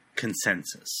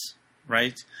consensus,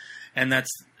 right? And that's,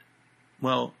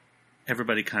 well,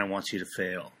 everybody kind of wants you to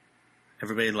fail.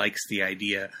 Everybody likes the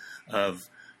idea of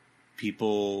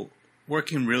people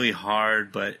working really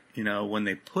hard, but, when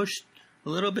they push a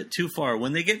little bit too far,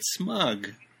 when they get smug,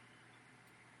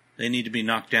 they need to be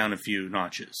knocked down a few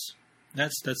notches.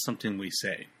 That's something we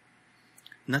say.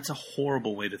 And that's a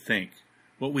horrible way to think.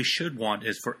 What we should want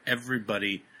is for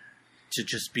everybody to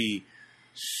just be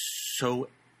so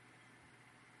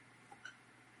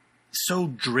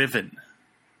driven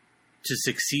to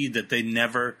succeed that they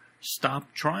never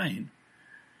stop trying.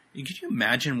 Can you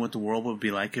imagine what the world would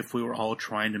be like if we were all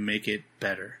trying to make it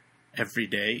better every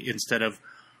day instead of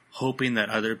hoping that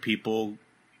other people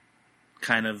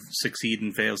kind of succeed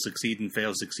and fail, succeed and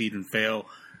fail, succeed and fail,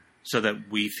 so that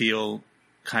we feel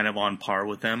kind of on par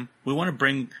with them? We want to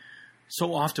bring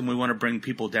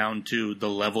people down to the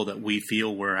level that we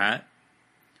feel we're at.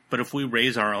 But if we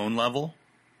raise our own level,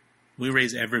 we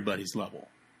raise everybody's level.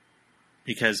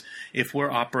 Because if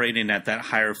we're operating at that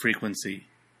higher frequency,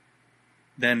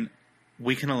 then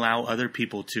we can allow other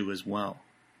people to as well.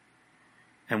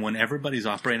 And when everybody's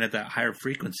operating at that higher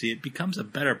frequency, it becomes a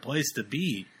better place to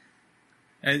be.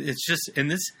 And it's just, and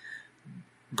this,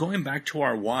 going back to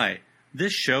our why,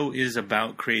 this show is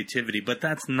about creativity, but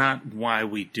that's not why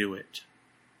we do it.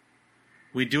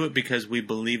 We do it because we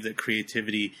believe that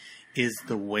creativity is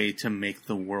the way to make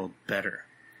the world better,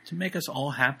 to make us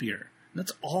all happier.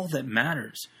 That's all that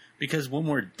matters. Because when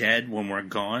we're dead, when we're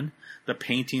gone, the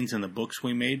paintings and the books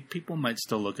we made, people might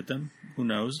still look at them. Who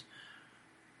knows?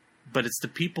 But it's the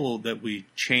people that we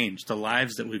change, the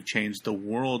lives that we've changed, the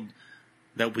world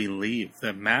that we leave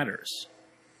that matters.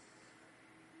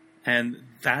 And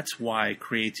that's why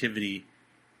creativity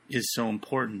is so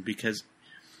important. Because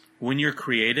when you're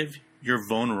creative, you're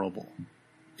vulnerable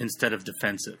instead of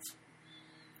defensive.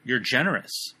 You're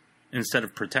generous instead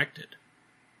of protected.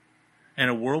 And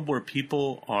a world where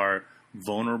people are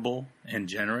vulnerable and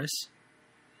generous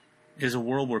is a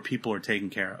world where people are taken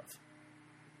care of.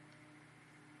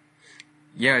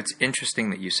 Yeah, it's interesting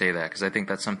that you say that, because I think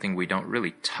that's something we don't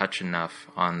really touch enough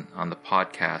on the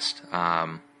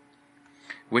podcast,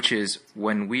 which is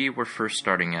when we were first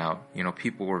starting out,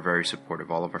 people were very supportive.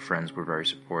 All of our friends were very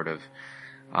supportive.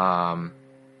 And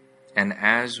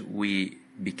as we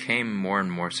became more and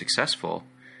more successful,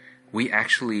 we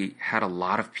actually had a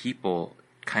lot of people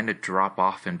kind of drop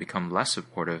off and become less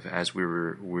supportive as we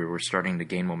were starting to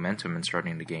gain momentum and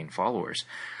starting to gain followers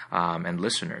and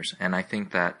listeners. And I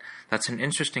think that that's an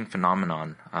interesting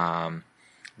phenomenon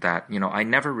that I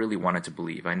never really wanted to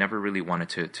believe. I never really wanted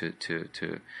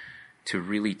to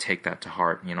really take that to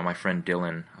heart. My friend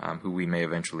Dylan, who we may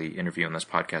eventually interview on this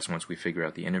podcast once we figure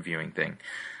out the interviewing thing,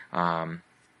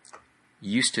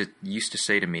 used to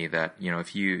say to me that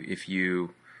if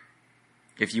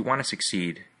you want to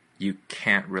succeed, you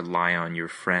can't rely on your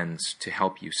friends to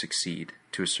help you succeed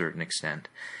to a certain extent.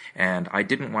 And I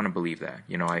didn't want to believe that.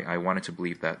 I wanted to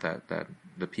believe that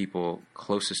the people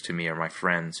closest to me or my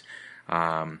friends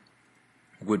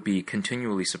would be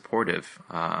continually supportive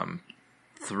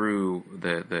through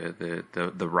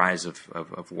the rise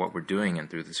of what we're doing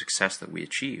and through the success that we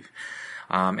achieve.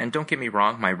 And don't get me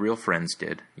wrong, my real friends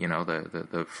did.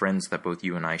 The friends that both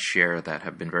you and I share that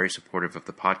have been very supportive of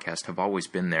the podcast have always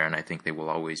been there, and I think they will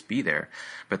always be there.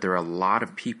 But there are a lot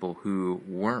of people who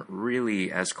weren't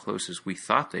really as close as we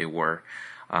thought they were,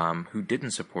 who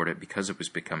didn't support it because it was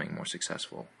becoming more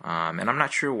successful. And I'm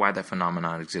not sure why that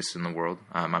phenomenon exists in the world.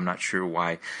 I'm not sure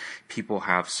why people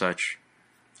have such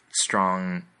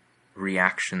strong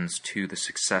reactions to the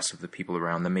success of the people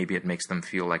around them. Maybe it makes them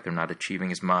feel like they're not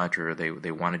achieving as much, or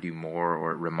they want to do more,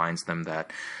 or it reminds them that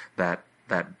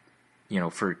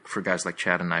for guys like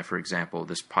Chad and I, for example,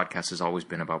 this podcast has always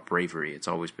been about bravery. It's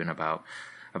always been about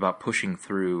pushing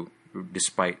through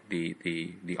despite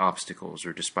the obstacles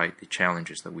or despite the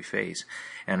challenges that we face.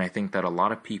 And I think that a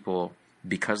lot of people,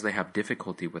 because they have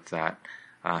difficulty with that,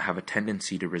 have a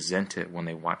tendency to resent it when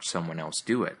they watch someone else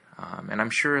do it. And I'm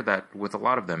sure that with a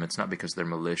lot of them, it's not because they're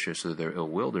malicious or they're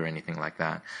ill-willed or anything like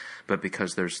that, but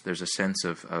because there's a sense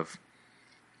of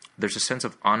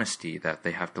honesty that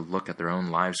they have to look at their own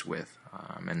lives with,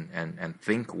 and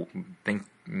think.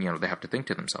 They have to think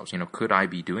to themselves, could I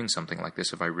be doing something like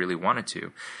this if I really wanted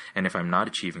to? And if I'm not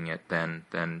achieving it,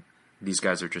 then these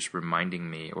guys are just reminding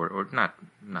me, or not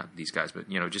these guys, but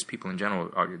just people in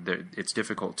general. It's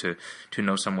difficult to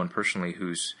know someone personally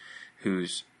who's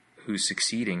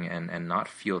succeeding and not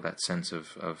feel that sense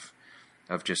of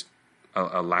just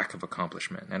a lack of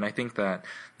accomplishment. And I think that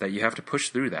you have to push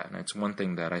through that. And it's one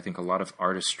thing that I think a lot of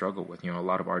artists struggle with. A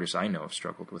lot of artists I know have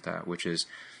struggled with that, which is,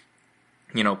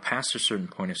 past a certain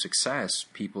point of success,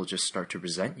 people just start to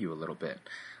resent you a little bit.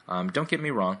 Don't get me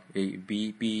wrong.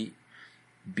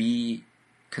 Be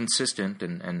consistent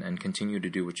and continue to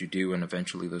do what you do, and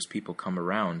eventually those people come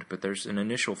around. But there's an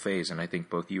initial phase, and I think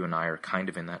both you and I are kind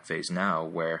of in that phase now,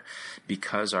 where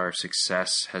because our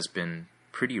success has been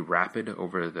pretty rapid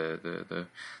over the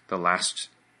last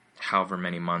however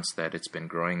many months that it's been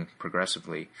growing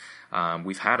progressively,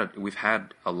 we've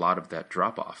had a lot of that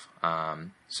drop off.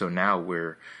 So now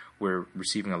we're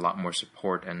receiving a lot more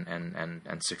support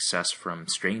and success from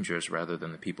strangers rather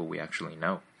than the people we actually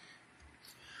know.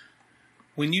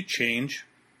 When you change,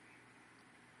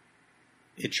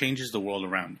 it changes the world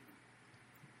around you.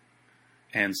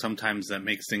 And sometimes that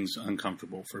makes things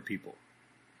uncomfortable for people.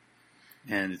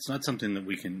 And it's not something that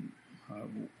we can,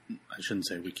 I shouldn't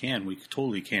say we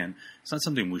totally can. It's not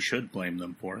something we should blame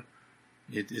them for.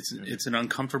 It's an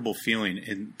uncomfortable feeling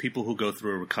in people who go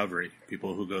through a recovery,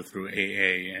 people who go through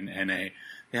AA and NA.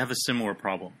 They have a similar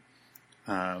problem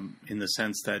in the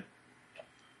sense that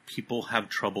people have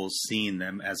trouble seeing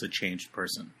them as a changed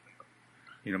person.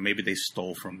 You know, maybe they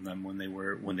stole from them when they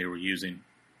were using,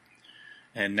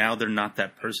 and now they're not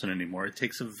that person anymore. It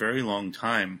takes a very long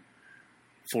time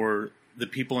for the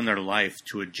people in their life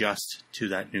to adjust to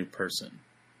that new person.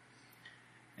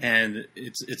 And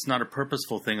it's not a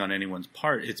purposeful thing on anyone's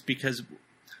part. It's because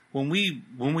when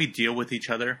we deal with each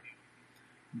other,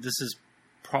 this is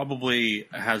probably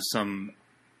has some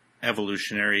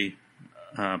evolutionary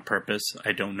purpose.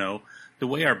 I don't know. The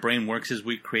way our brain works is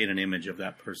we create an image of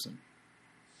that person.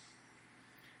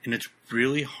 And it's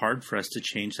really hard for us to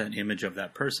change that image of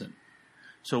that person.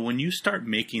 So when you start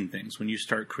making things, when you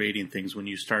start creating things, when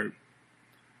you start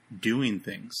doing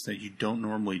things that you don't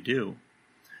normally do,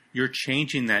 you're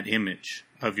changing that image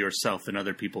of yourself in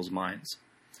other people's minds.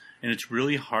 And it's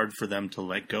really hard for them to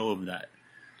let go of that.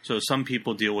 So some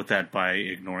people deal with that by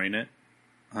ignoring it.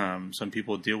 Some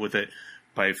people deal with it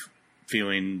by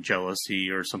feeling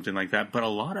jealousy or something like that. But a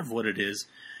lot of what it is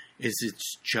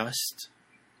it's just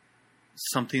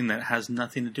something that has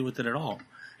nothing to do with it at all.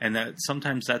 And that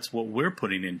sometimes that's what we're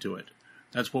putting into it.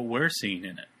 That's what we're seeing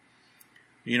in it.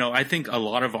 You know, I think a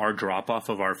lot of our drop-off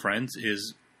of our friends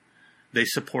is they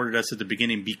supported us at the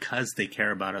beginning because they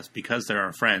care about us, because they're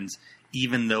our friends,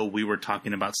 even though we were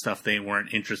talking about stuff they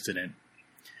weren't interested in.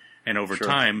 And over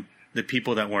time, the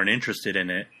people that weren't interested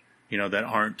in it, you know, that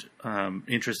aren't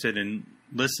interested in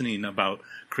listening about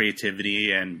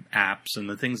creativity and apps and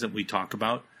the things that we talk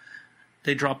about,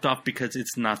 they dropped off because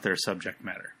it's not their subject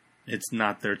matter. It's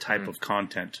not their type of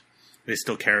content. They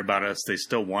still care about us. They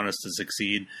still want us to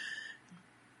succeed.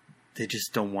 They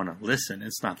just don't want to listen.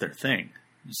 It's not their thing.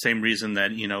 Same reason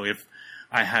that, you know, if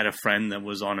I had a friend that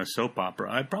was on a soap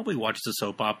opera, I'd probably watch the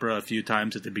soap opera a few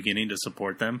times at the beginning to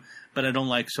support them, but I don't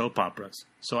like soap operas.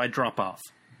 So I drop off.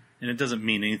 And it doesn't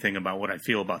mean anything about what I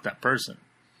feel about that person.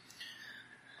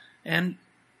 And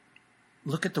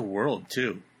look at the world,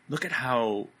 too. Look at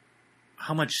how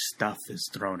much stuff is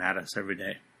thrown at us every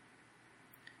day.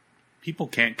 People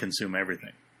can't consume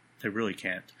everything. They really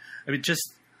can't. I mean,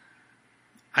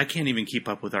 I can't even keep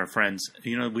up with our friends.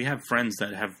 You know, we have friends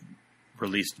that have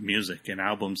released music and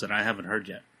albums that I haven't heard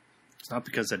yet. It's not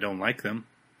because I don't like them.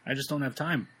 I just don't have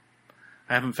time.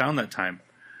 I haven't found that time.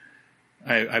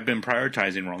 I've been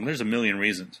prioritizing wrong. There's a million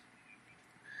reasons.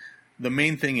 The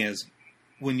main thing is,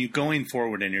 when you're going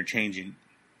forward and you're changing,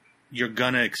 you're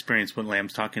going to experience what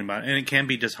Lamb's talking about, and it can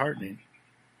be disheartening.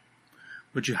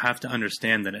 But you have to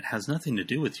understand that it has nothing to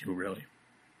do with you, really.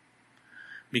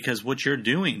 Because what you're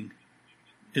doing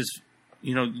is,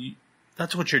 you know,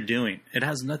 that's what you're doing. It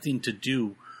has nothing to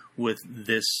do with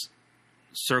this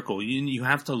circle. You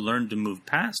have to learn to move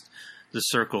past the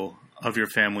circle of your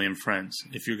family and friends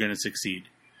if you're going to succeed.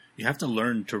 You have to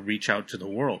learn to reach out to the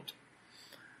world.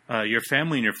 Your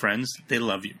family and your friends, they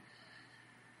love you.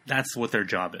 That's what their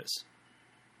job is.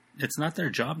 It's not their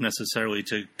job necessarily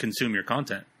to consume your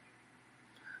content.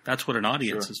 That's what an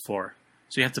audience is for.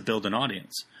 So you have to build an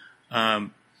audience.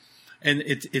 And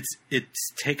it's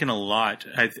taken a lot.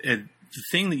 The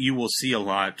thing that you will see a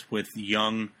lot with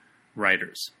young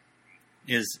writers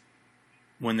is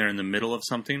when they're in the middle of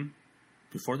something,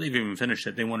 before they've even finished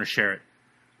it, they want to share it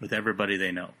with everybody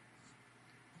they know.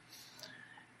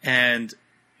 And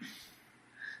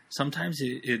sometimes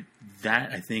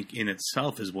that, I think, in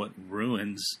itself is what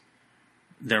ruins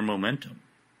their momentum.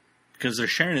 Because they're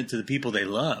sharing it to the people they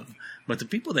love. But the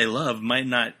people they love might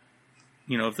not,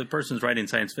 you know, if the person's writing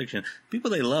science fiction,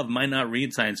 people they love might not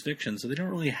read science fiction, so they don't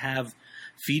really have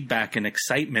feedback and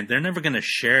excitement. They're never going to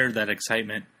share that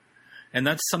excitement. And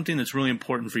that's something that's really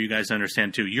important for you guys to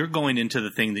understand, too. You're going into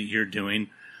the thing that you're doing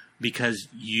because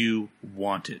you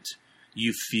want it.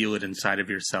 You feel it inside of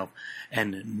yourself.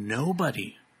 And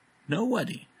nobody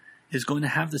is going to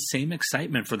have the same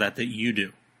excitement for that you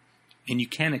do. And you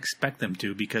can't expect them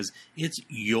to because it's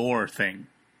your thing.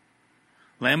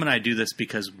 Lamb and I do this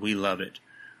because we love it.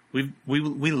 We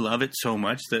love it so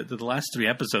much that the last 3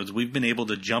 episodes, we've been able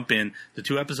to jump in, the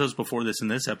 2 episodes before this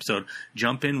and this episode,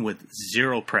 jump in with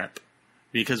 0 prep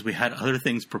because we had other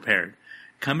things prepared.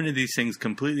 Come into these things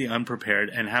completely unprepared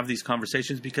and have these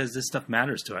conversations because this stuff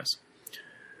matters to us.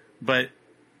 But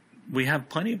we have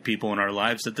plenty of people in our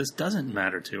lives that this doesn't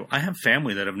matter to. I have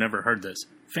family that have never heard this.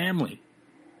 Family.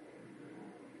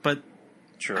 But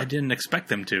Sure. I didn't expect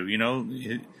them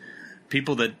to.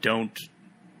 People that don't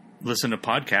listen to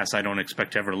podcasts, I don't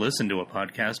expect to ever listen to a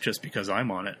podcast just because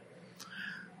I'm on it.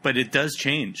 But it does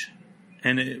change.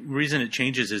 And the reason it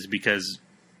changes is because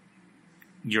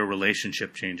your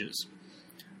relationship changes.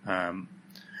 I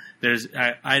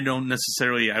wouldn't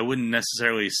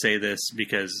necessarily say this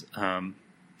because I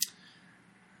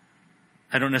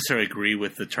don't necessarily agree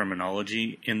with the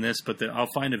terminology in this, but I'll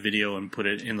find a video and put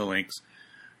it in the links.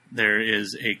 There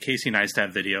is a Casey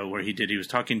Neistat video where he was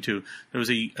talking to, there was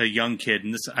a young kid,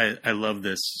 and I love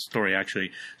this story actually.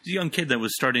 It was a young kid that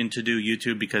was starting to do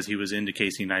YouTube because he was into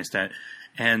Casey Neistat,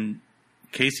 and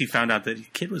Casey found out that the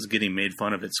kid was getting made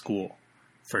fun of at school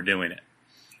for doing it.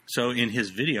 So in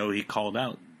his video, he called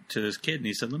out to this kid and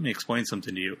he said, let me explain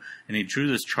something to you. And he drew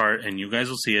this chart and you guys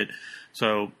will see it.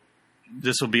 So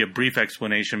this will be a brief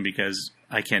explanation because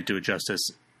I can't do it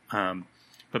justice.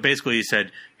 But basically he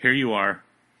said, here you are.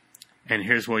 And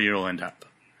here's where you'll end up.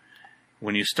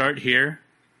 When you start here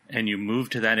and you move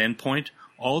to that end point,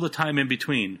 all the time in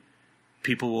between,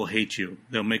 people will hate you.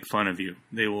 They'll make fun of you.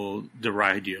 They will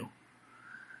deride you.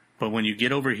 But when you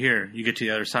get over here, you get to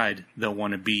the other side, they'll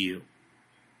want to be you.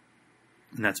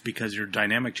 And that's because your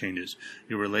dynamic changes.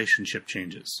 Your relationship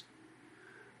changes.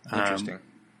 Interesting.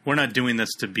 We're not doing this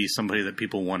to be somebody that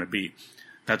people want to be.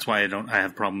 That's why I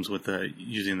have problems with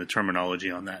using the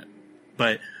terminology on that.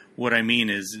 But what I mean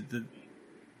is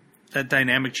that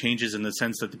dynamic changes in the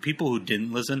sense that the people who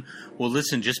didn't listen will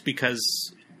listen just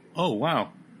because, oh, wow,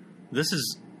 this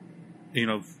is,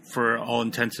 for all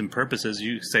intents and purposes,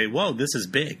 you say, whoa, this is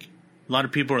big. A lot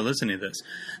of people are listening to this.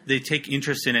 They take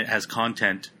interest in it as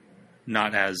content,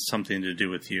 not as something to do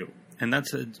with you. And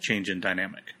that's a change in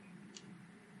dynamic.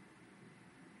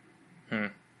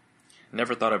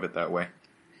 Never thought of it that way.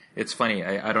 It's funny.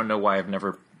 I don't know why I've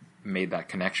never made that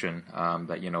connection,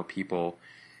 that, people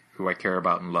who I care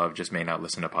about and love just may not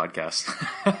listen to podcasts.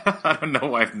 I don't know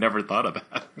why I've never thought of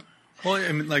that. Well,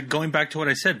 I mean, like going back to what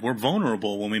I said, we're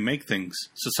vulnerable when we make things.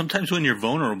 So sometimes when you're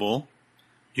vulnerable,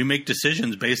 you make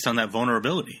decisions based on that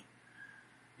vulnerability.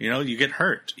 You get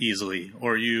hurt easily,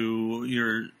 or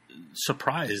you're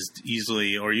surprised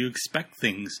easily, or you expect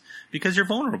things because you're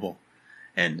vulnerable.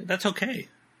 And that's okay.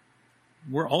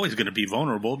 We're always going to be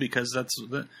vulnerable because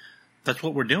that's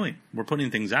what we're doing. We're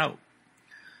putting things out.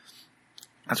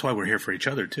 That's why we're here for each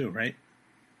other too, right?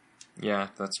 Yeah,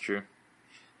 that's true.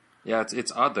 Yeah,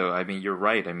 it's odd though. I mean, you're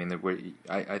right. I mean,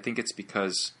 I think it's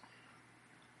because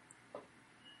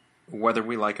whether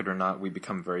we like it or not, we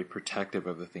become very protective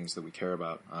of the things that we care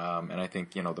about. And I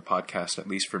think, the podcast, at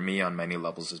least for me on many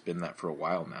levels, has been that for a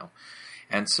while now.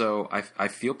 And so I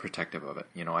feel protective of it.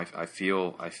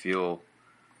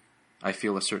 I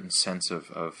feel a certain sense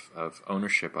of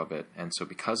ownership of it. And so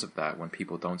because of that, when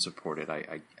people don't support it,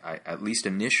 I at least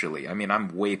initially, I mean,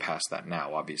 I'm way past that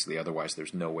now, obviously. Otherwise,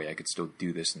 there's no way I could still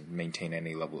do this and maintain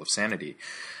any level of sanity.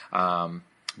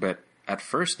 But at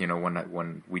first,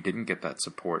 when we didn't get that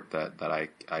support that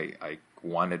I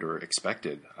wanted or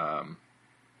expected,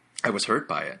 I was hurt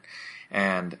by it.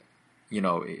 And,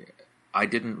 I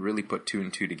didn't really put two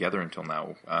and two together until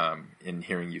now, in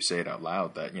hearing you say it out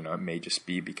loud, that, it may just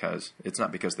be because it's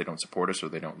not because they don't support us or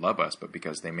they don't love us, but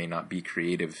because they may not be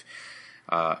creative,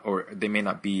 or they may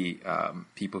not be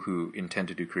people who intend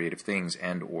to do creative things,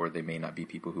 and or they may not be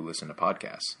people who listen to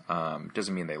podcasts.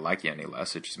 Doesn't mean they like you any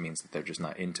less. It just means that they're just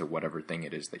not into whatever thing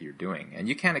it is that you're doing. And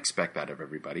you can't expect that of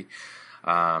everybody.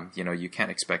 You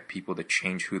can't expect people to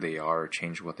change who they are or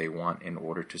change what they want in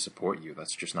order to support you.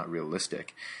 That's just not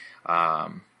realistic.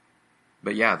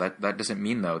 But yeah, that doesn't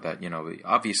mean though that,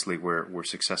 obviously we're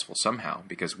successful somehow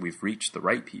because we've reached the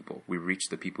right people. We've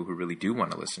reached the people who really do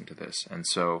want to listen to this. And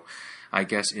so I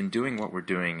guess in doing what we're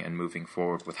doing and moving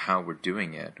forward with how we're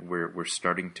doing it, we're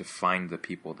starting to find the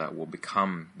people that will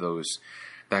become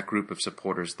that group of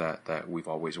supporters that we've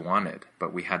always wanted,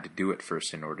 but we had to do it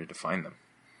first in order to find them.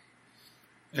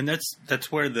 And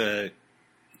that's where the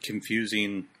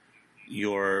confusing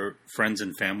your friends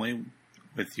and family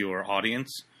with your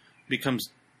audience becomes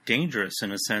dangerous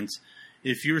in a sense.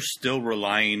 If you're still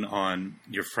relying on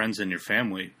your friends and your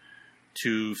family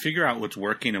to figure out what's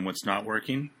working and what's not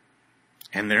working,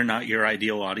 and they're not your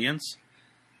ideal audience,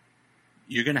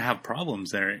 you're going to have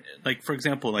problems there. Like, for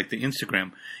example, like the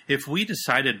Instagram. If we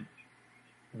decided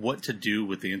what to do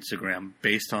with the Instagram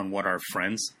based on what our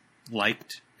friends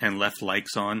liked and left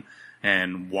likes on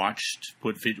and watched,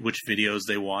 which videos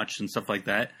they watched and stuff like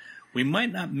that, we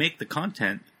might not make the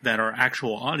content that our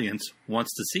actual audience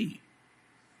wants to see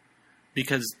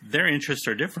because their interests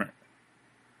are different.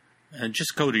 And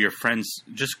just go to your friends'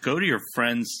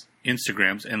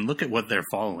 Instagrams and look at what they're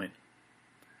following.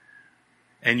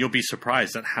 And you'll be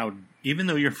surprised at how, even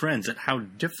though you're friends, at how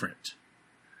different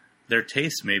their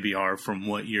tastes maybe are from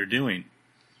what you're doing.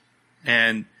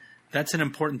 And that's an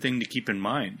important thing to keep in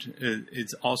mind.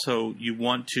 It's also, you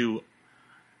want to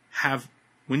have,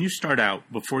 when you start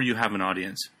out, before you have an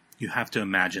audience, you have to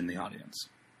imagine the audience.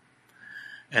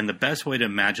 And the best way to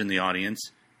imagine the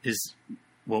audience is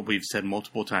what we've said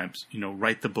multiple times.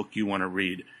 Write the book you want to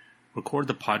read. Record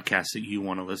the podcast that you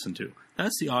want to listen to.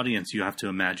 That's the audience you have to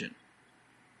imagine.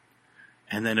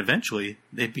 And then eventually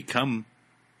they become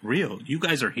real. You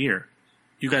guys are here.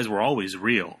 You guys were always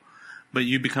real. But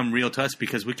you become real to us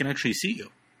because we can actually see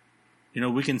you.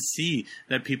 We can see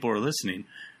that people are listening.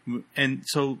 And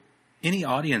so any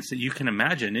audience that you can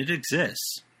imagine, it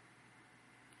exists.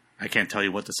 I can't tell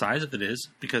you what the size of it is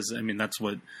because, that's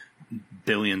what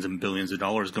billions and billions of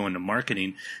dollars go into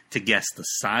marketing to guess the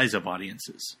size of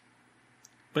audiences.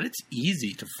 But it's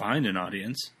easy to find an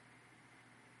audience.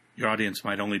 Your audience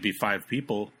might only be 5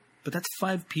 people, but that's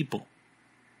 5 people.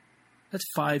 That's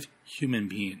 5 human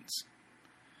beings.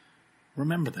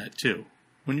 Remember that too.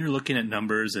 When you're looking at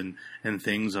numbers and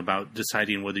things about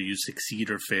deciding whether you succeed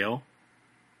or fail,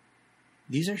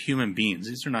 these are human beings.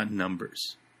 These are not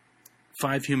numbers.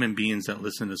 5 human beings that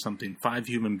listen to something, 5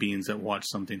 human beings that watch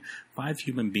something, 5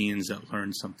 human beings that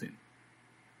learn something.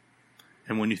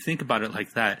 And when you think about it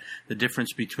like that, the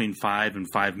difference between 5 and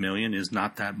 5 million is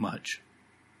not that much.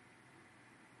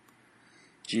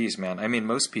 Geez, man.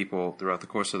 Most people throughout the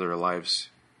course of their lives,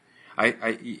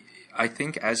 I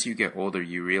think as you get older,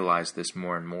 you realize this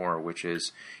more and more, which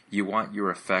is you want your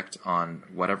effect on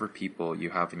whatever people you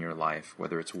have in your life,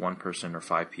 whether it's 1 person or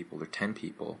 5 people or 10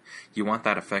 people, you want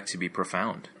that effect to be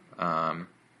profound.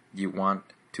 You want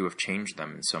to have changed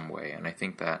them in some way. And I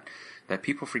think that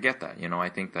people forget that. I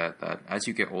think that as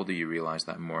you get older, you realize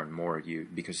that more and more.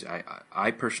 Because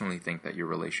I personally think that your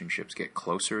relationships get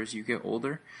closer as you get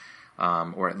older.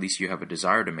 Or at least you have a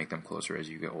desire to make them closer as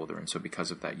you get older. And so because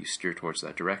of that, you steer towards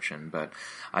that direction. But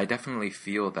I definitely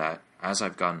feel that as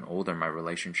I've gotten older, my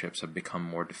relationships have become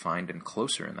more defined and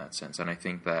closer in that sense. And I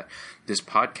think that this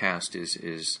podcast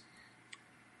is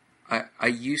I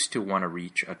used to want to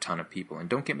reach a ton of people. And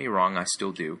don't get me wrong, I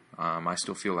still do. I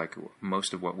still feel like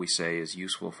most of what we say is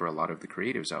useful for a lot of the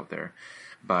creatives out there.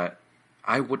 But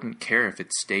I wouldn't care if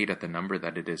it stayed at the number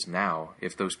that it is now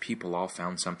if those people all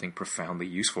found something profoundly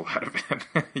useful out of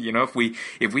it.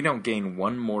 If we don't gain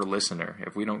one more listener,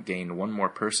 if we don't gain one more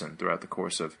person throughout the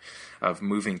course of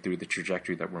moving through the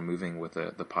trajectory that we're moving with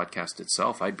the podcast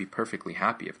itself, I'd be perfectly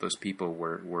happy if those people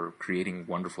were creating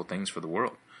wonderful things for the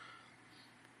world.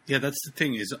 Yeah, that's the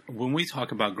thing is when we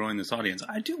talk about growing this audience,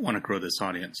 I do want to grow this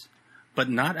audience, but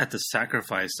not at the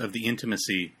sacrifice of the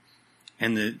intimacy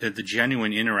and the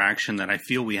genuine interaction that I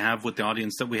feel we have with the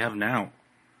audience that we have now.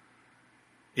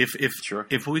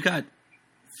 If we got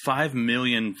 5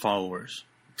 million followers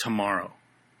tomorrow,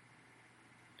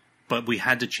 but we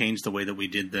had to change the way that we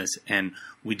did this, and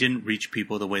we didn't reach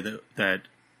people the way that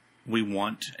we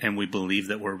want and we believe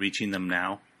that we're reaching them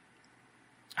now,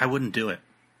 I wouldn't do it.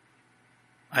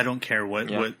 I don't care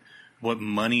what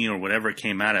money or whatever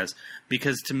came at us.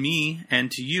 Because to me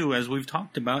and to you, as we've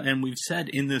talked about and we've said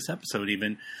in this episode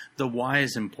even, the why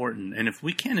is important. And if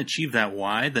we can't achieve that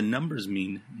why, the numbers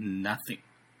mean nothing.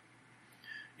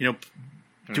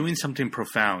 Doing something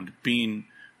profound, being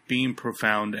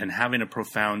profound and having a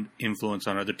profound influence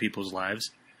on other people's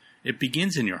lives, it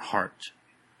begins in your heart.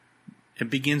 It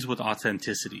begins with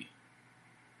authenticity.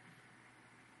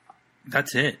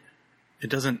 That's it.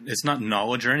 It's not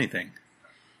knowledge or anything.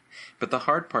 But the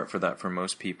hard part for that for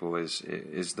most people is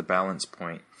the balance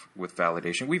point with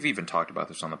validation. We've even talked about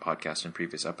this on the podcast in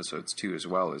previous episodes too, as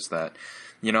well. Is that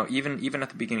even at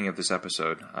the beginning of this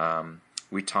episode,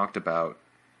 we talked about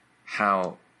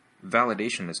how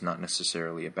validation is not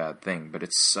necessarily a bad thing, but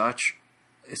it's such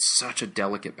a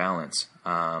delicate balance,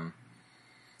 and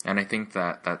I think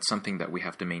that that's something that we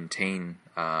have to maintain.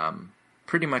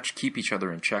 Pretty much keep each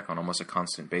other in check on almost a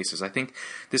constant basis. I think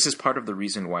this is part of the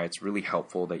reason why it's really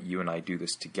helpful that you and I do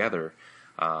this together,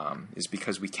 is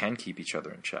because we can keep each other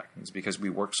in check. It's because we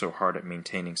work so hard at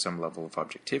maintaining some level of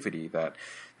objectivity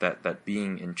that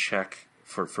being in check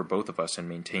for both of us and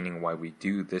maintaining why we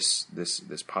do this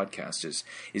podcast is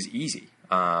easy.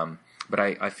 But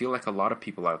I feel like a lot of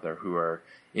people out there who are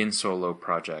in solo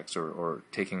projects or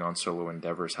taking on solo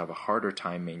endeavors have a harder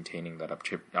time maintaining that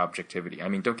objectivity.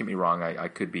 Don't get me wrong, I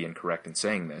could be incorrect in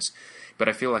saying this, but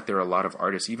I feel like there are a lot of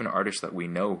artists, even artists that we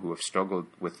know, who have struggled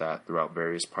with that throughout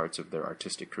various parts of their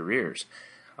artistic careers.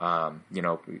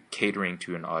 Catering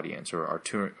to an audience or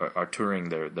are touring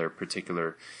their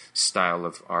particular style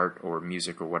of art or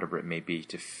music or whatever it may be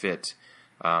to fit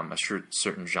a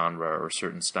certain genre or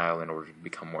certain style in order to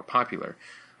become more popular.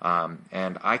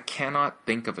 And I cannot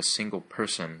think of a single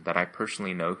person that I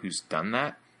personally know who's done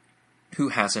that who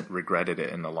hasn't regretted it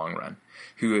in the long run,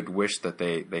 who had wished that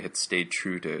they had stayed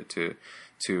true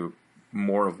to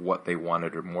more of what they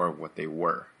wanted or more of what they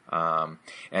were.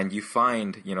 And you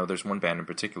find, there's one band in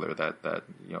particular that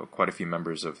quite a few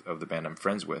members of the band I'm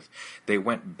friends with, they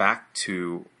went back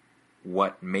to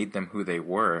what made them who they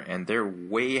were, and they're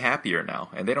way happier now,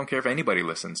 and they don't care if anybody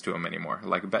listens to them anymore.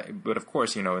 But of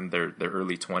course, in their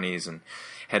early 20s and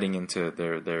heading into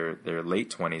their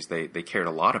late 20s, they cared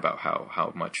a lot about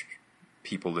how much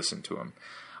people listened to them.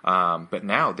 But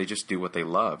now they just do what they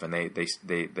love, and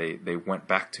they went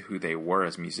back to who they were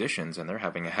as musicians, and they're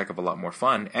having a heck of a lot more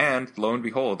fun. And lo and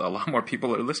behold, a lot more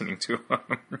people are listening to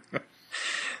them.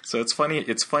 So it's funny.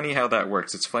 It's funny how that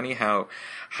works. It's funny how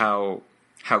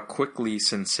quickly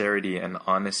sincerity and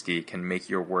honesty can make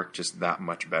your work just that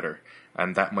much better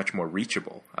and that much more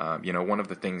reachable. One of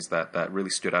the things that really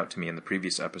stood out to me in the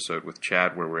previous episode with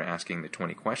Chad, where we're asking the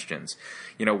 20 questions,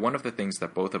 one of the things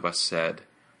that both of us said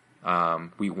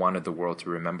we wanted the world to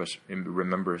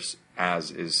remember us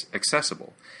as is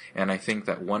accessible. And I think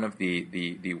that one of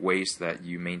the ways that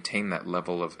you maintain that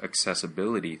level of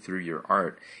accessibility through your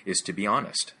art is to be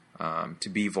honest, to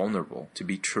be vulnerable, to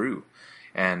be true.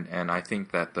 And I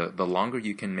think that the longer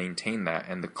you can maintain that,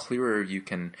 and the clearer you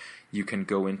can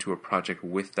go into a project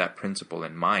with that principle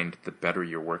in mind, the better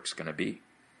your work's going to be.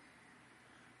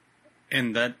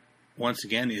 And that, once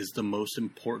again, is the most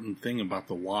important thing about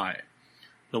the why.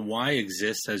 The why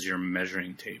exists as your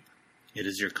measuring tape. It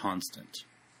is your constant.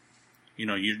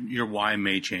 Your why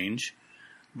may change,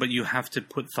 but you have to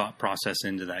put thought process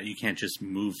into that. You can't just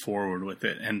move forward with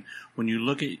it. And when you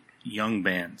look at young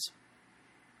bands,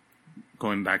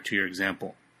 going back to your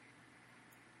example,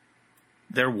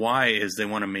 their why is they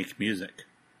want to make music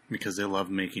because they love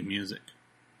making music.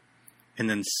 And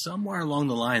then somewhere along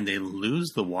the line, they lose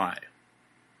the why.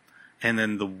 And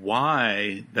then the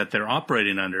why that they're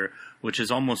operating under, which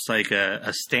is almost like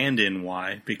a stand-in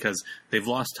why, because they've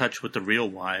lost touch with the real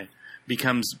why,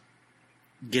 becomes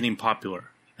getting popular.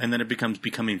 And then it becomes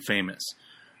becoming famous.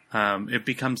 It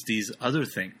becomes these other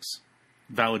things.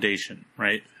 Validation,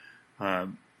 right?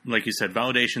 Like you said,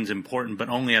 validation's important, but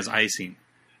only as icing.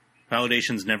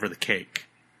 Validation's never the cake.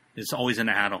 It's always an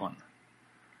add-on.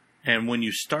 And when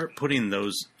you start putting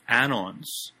those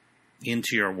add-ons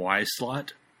into your why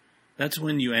slot, that's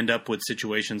when you end up with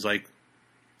situations like,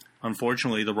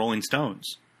 unfortunately, the Rolling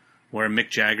Stones, where Mick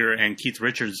Jagger and Keith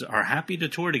Richards are happy to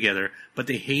tour together, but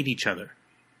they hate each other.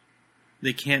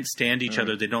 They can't stand each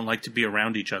other. They don't like to be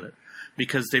around each other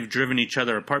because they've driven each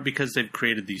other apart, because they've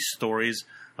created these stories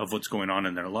of what's going on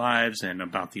in their lives and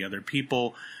about the other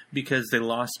people, because they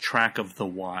lost track of the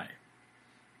why.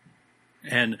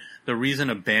 And the reason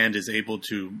a band is able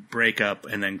to break up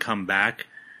and then come back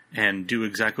and do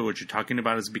exactly what you're talking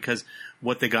about is because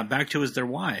what they got back to is their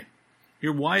why.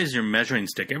 Your why is your measuring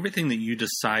stick. Everything that you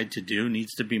decide to do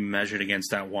needs to be measured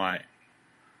against that why.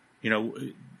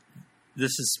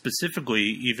 This is specifically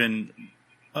even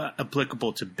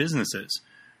applicable to businesses.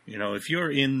 If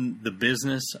you're in the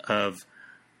business of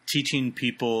teaching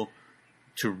people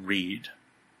to read,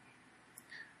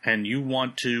 and you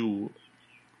want to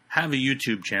have a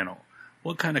YouTube channel,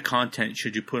 what kind of content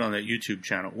should you put on that YouTube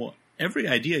channel? Well, every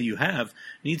idea you have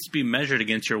needs to be measured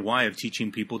against your why of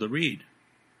teaching people to read.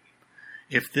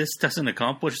 If this doesn't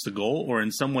accomplish the goal or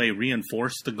in some way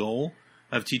reinforce the goal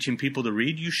of teaching people to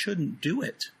read, you shouldn't do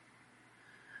it.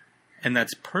 And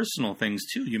that's personal things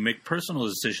too. You make personal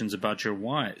decisions about your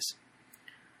whys.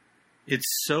 It's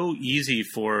so easy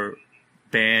for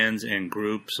bands and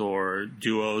groups or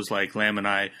duos like Lamb and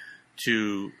I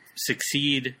to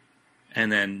succeed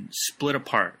and then split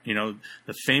apart.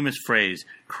 The famous phrase,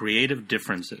 creative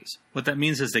differences. What that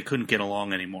means is they couldn't get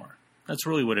along anymore. That's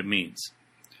really what it means.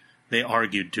 They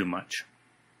argued too much.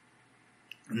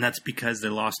 And that's because they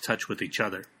lost touch with each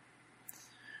other.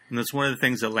 And that's one of the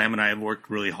things that Lamb and I have worked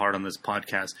really hard on this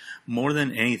podcast. More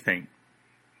than anything,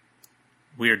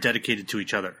 we are dedicated to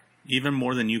each other. Even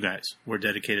more than you guys, we're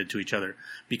dedicated to each other.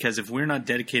 Because if we're not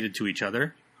dedicated to each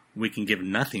other, we can give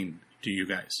nothing to you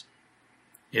guys.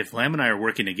 If Lamb and I are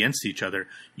working against each other,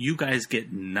 you guys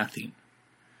get nothing.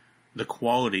 The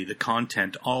quality, the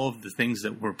content, all of the things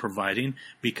that we're providing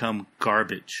become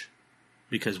garbage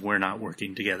because we're not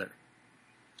working together.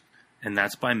 And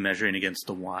that's by measuring against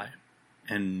the why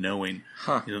and knowing,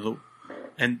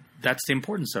 and that's the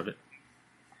importance of it.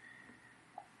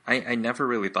 I never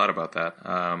really thought about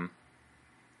that.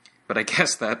 But I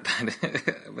guess that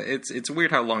it's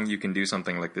weird how long you can do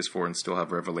something like this for and still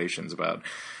have revelations about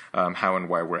how and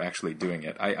why we're actually doing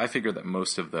it. I figure that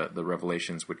most of the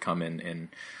revelations would come in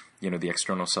the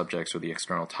external subjects or the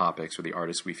external topics or the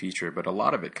artists we feature, but a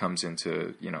lot of it comes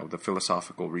into, the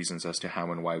philosophical reasons as to how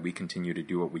and why we continue to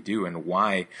do what we do, and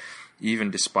why,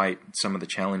 even despite some of the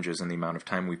challenges and the amount of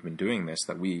time we've been doing this,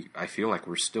 that I feel like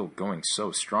we're still going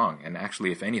so strong. And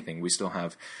actually, if anything,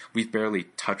 we've barely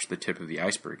touched the tip of the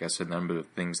iceberg as to the number of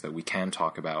things that we can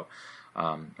talk about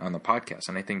on the podcast.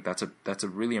 And I think that's a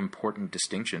really important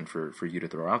distinction for you to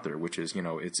throw out there, which is,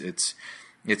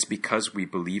 it's because we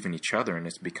believe in each other, and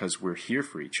it's because we're here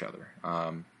for each other.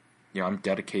 I'm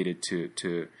dedicated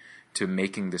to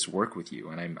making this work with you,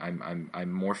 and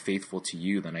I'm more faithful to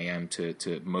you than I am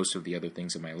to most of the other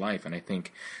things in my life. And I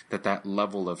think that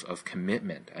level of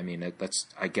commitment,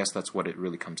 I guess that's what it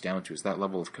really comes down to, is that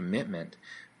level of commitment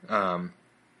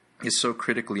is so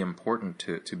critically important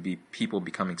to be people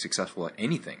becoming successful at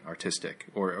anything artistic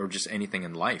or just anything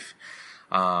in life.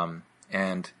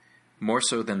 And more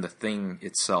so than the thing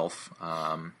itself,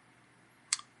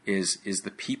 is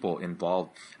the people involved.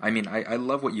 I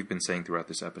love what you've been saying throughout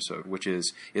this episode, which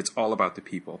is it's all about the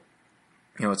people.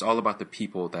 It's all about the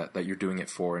people that you're doing it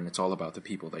for, and it's all about the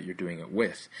people that you're doing it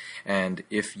with. And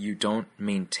if you don't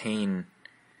maintain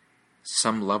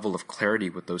some level of clarity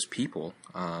with those people,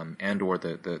 and or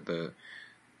the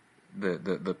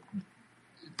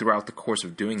throughout the course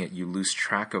of doing it, you lose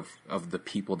track of the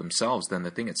people themselves, then the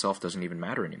thing itself doesn't even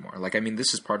matter anymore.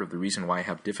 This is part of the reason why I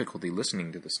have difficulty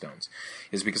listening to the Stones,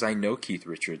 is because I know Keith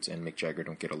Richards and Mick Jagger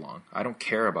don't get along. I don't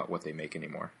care about what they make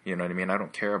anymore. You know what I mean? I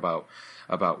don't care about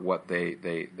what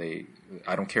they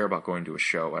I don't care about going to a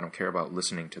show. I don't care about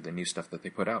listening to the new stuff that they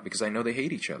put out, because I know they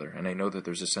hate each other, and I know that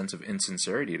there's a sense of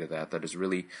insincerity to that is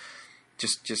really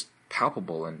just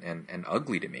palpable and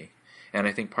ugly to me. And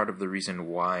I think part of the reason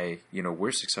why,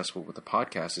 we're successful with the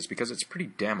podcast is because it's pretty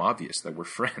damn obvious that we're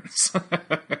friends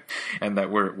and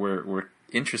that we're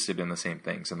interested in the same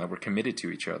things, and that we're committed to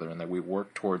each other, and that we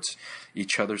work towards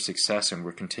each other's success, and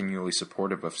we're continually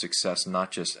supportive of success,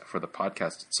 not just for the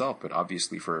podcast itself, but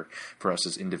obviously for us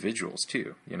as individuals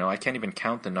too. I can't even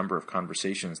count the number of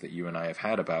conversations that you and I have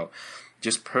had about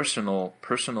just personal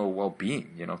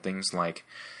well-being, things like,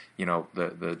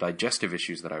 the digestive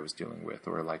issues that I was dealing with,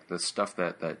 or like the stuff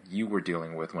that you were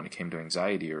dealing with when it came to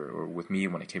anxiety, or with me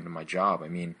when it came to my job.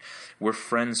 We're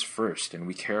friends first, and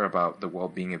we care about the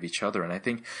well-being of each other. And I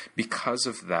think because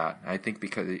of that,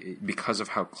 because of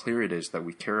how clear it is that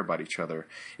we care about each other,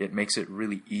 it makes it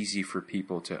really easy for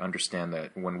people to understand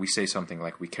that when we say something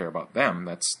like we care about them,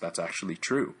 that's actually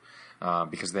true,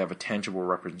 because they have a tangible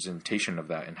representation of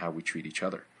that in how we treat each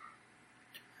other.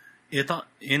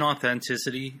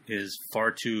 Inauthenticity is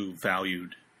far too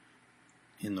valued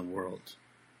in the world.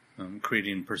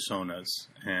 Creating personas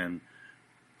and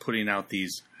putting out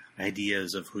these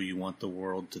ideas of who you want the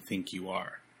world to think you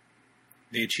are.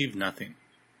 They achieve nothing.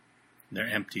 They're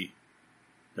empty.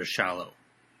 They're shallow.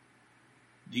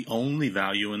 The only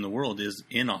value in the world is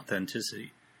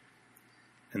inauthenticity.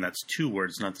 And that's two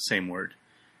words, not the same word.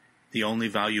 The only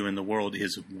value in the world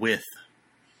is with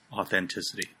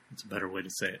authenticity. It's a better way to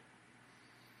say it.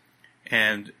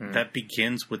 And that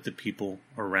begins with the people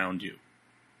around you.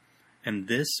 And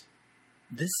this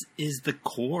is the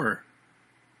core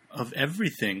of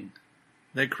everything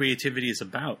that creativity is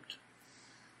about.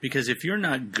 Because if you're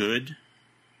not good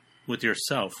with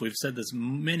yourself, we've said this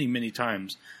many, many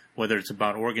times, whether it's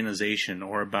about organization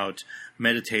or about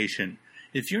meditation,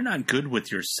 if you're not good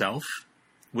with yourself,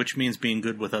 which means being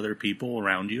good with other people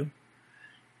around you,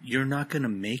 you're not going to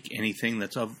make anything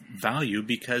that's of value,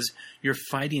 because you're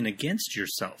fighting against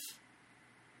yourself.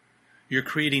 You're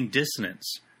creating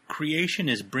dissonance. Creation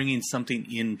is bringing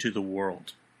something into the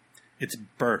world. It's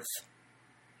birth.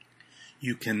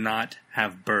 You cannot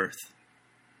have birth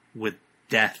with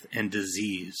death and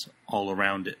disease all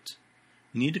around it.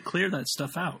 You need to clear that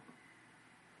stuff out.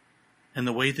 And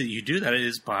the way that you do that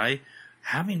is by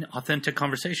having authentic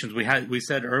conversations. We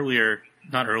said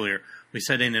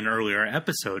in an earlier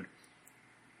episode,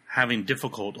 having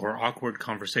difficult or awkward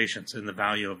conversations and the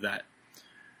value of that.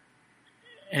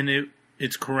 And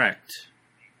it's correct.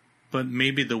 But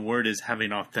maybe the word is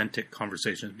having authentic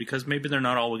conversations, because maybe they're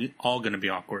not all going to be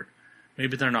awkward.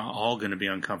 Maybe they're not all going to be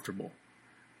uncomfortable.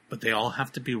 But they all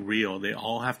have to be real. They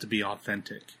all have to be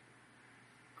authentic.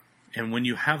 And when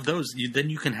you have those,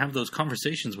 then you can have those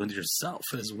conversations with yourself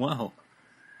as well.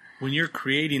 When you're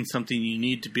creating something, you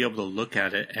need to be able to look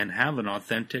at it and have an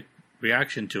authentic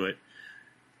reaction to it.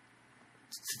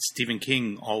 Stephen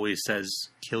King always says,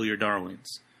 kill your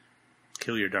darlings.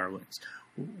 Kill your darlings.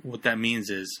 What that means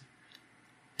is,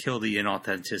 kill the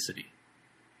inauthenticity.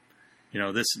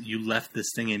 You left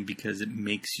this thing in because it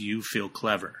makes you feel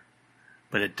clever,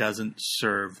 but it doesn't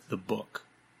serve the book.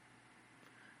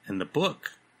 And the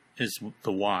book is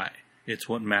the why. It's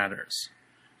what matters.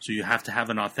 So you have to have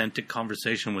an authentic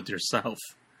conversation with yourself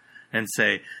and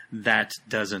say, that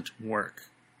doesn't work.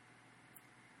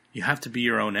 You have to be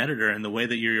your own editor, and the way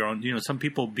that you're your own, some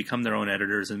people become their own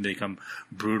editors and become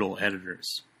brutal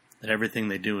editors. That everything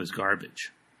they do is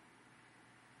garbage.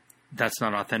 That's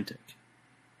not authentic.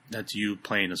 That's you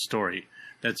playing a story.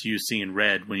 That's you seeing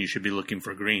red when you should be looking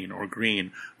for green, or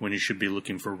green when you should be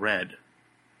looking for red.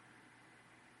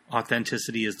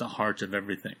 Authenticity is the heart of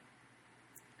everything.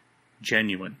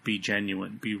 Genuine,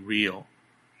 be real.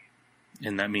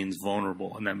 And that means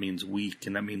vulnerable, and that means weak,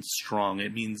 and that means strong.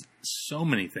 It means so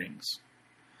many things.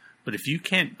 But if you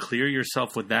can't clear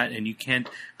yourself with that, and you can't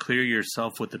clear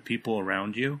yourself with the people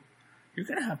around you, you're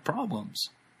going to have problems.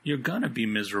 You're going to be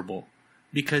miserable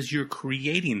because you're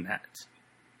creating that.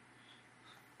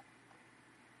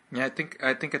 Yeah, I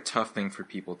think a tough thing for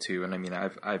people too, and I mean,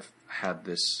 I've had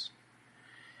this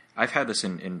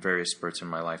in various spurts in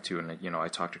my life too, and I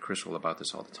talk to Crystal about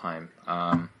this all the time.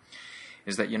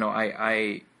 Is that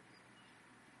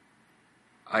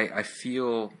I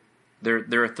feel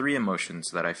there are three emotions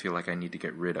that I feel like I need to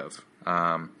get rid of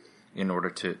in order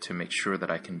to make sure that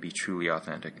I can be truly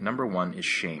authentic. Number one is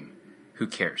shame. Who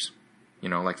cares?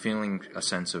 Like feeling a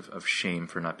sense of shame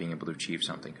for not being able to achieve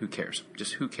something. Who cares?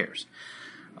 Just who cares?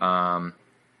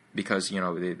 Because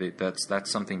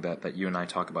that's something that you and I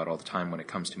talk about all the time when it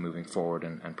comes to moving forward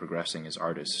and progressing as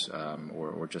artists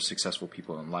or just successful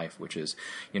people in life, which is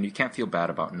you can't feel bad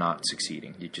about not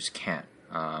succeeding. You just can't.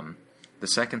 The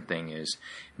second thing is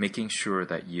making sure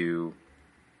that you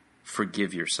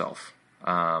forgive yourself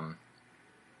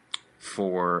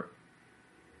for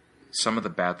some of the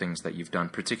bad things that you've done,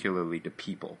 particularly to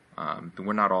people.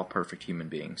 We're not all perfect human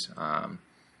beings.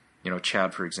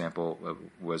 Chad, for example,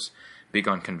 was big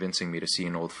on convincing me to see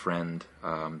an old friend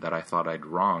that I thought I'd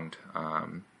wronged,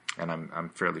 and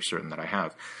I'm fairly certain that I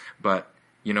have. But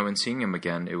in seeing him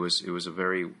again, it was a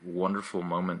very wonderful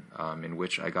moment in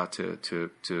which I got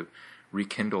to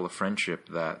rekindle a friendship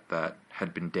that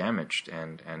had been damaged,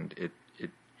 and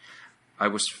I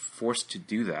was forced to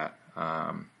do that.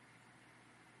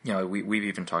 We've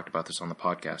even talked about this on the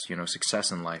podcast.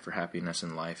 Success in life or happiness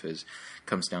in life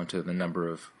comes down to the number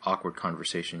of awkward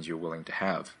conversations you're willing to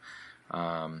have.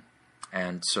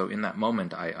 And so in that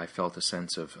moment, I felt a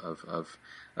sense of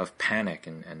panic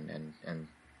and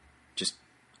just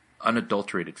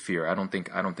unadulterated fear. I don't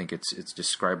think it's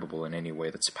describable in any way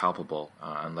that's palpable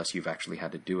unless you've actually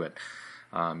had to do it.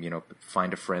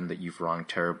 Find a friend that you've wronged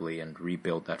terribly and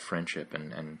rebuild that friendship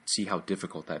and see how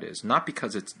difficult that is. Not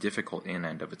because it's difficult in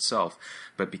and of itself,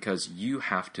 but because you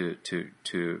have to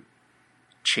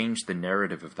change the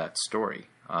narrative of that story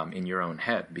in your own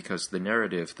head, because the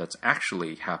narrative that's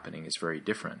actually happening is very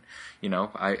different.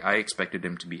 I expected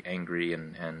him to be angry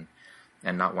and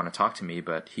not want to talk to me,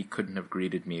 but he couldn't have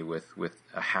greeted me with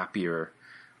a happier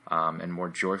and more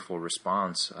joyful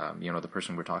response, the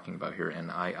person we're talking about here. And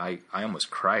I almost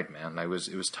cried, man. It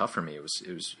was tough for me. It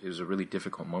was a really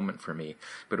difficult moment for me,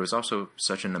 but it was also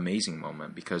such an amazing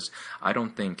moment, because I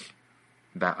don't think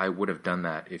that I would have done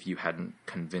that if you hadn't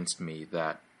convinced me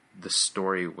that the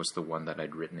story was the one that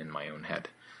I'd written in my own head,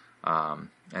 and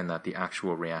that the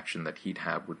actual reaction that he'd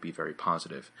have would be very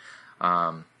positive.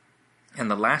 And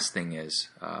the last thing is,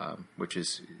 which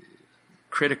is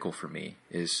critical for me,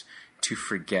 is to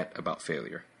forget about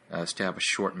failure, is to have a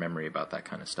short memory about that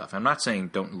kind of stuff. I'm not saying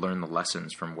don't learn the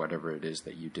lessons from whatever it is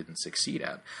that you didn't succeed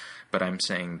at, but I'm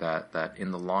saying that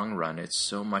in the long run, it's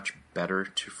so much better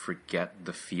to forget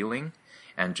the feeling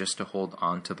and just to hold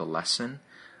on to the lesson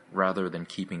rather than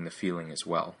keeping the feeling as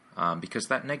well. Because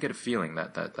that negative feeling,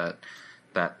 that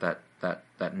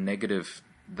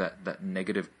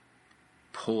negative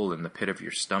pull in the pit of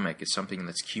your stomach is something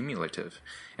that's cumulative,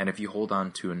 and if you hold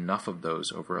on to enough of those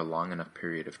over a long enough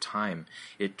period of time,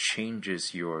 it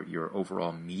changes your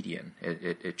overall median.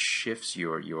 It shifts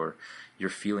your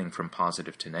feeling from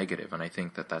positive to negative. And I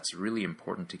think that that's really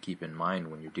important to keep in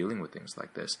mind when you're dealing with things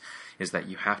like this, is that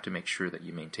you have to make sure that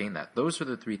you maintain that. Those are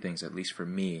the three things, at least for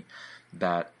me,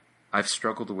 that I've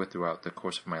struggled with throughout the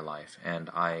course of my life, and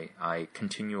I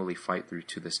continually fight through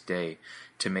to this day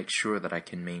to make sure that I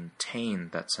can maintain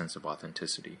that sense of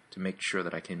authenticity, to make sure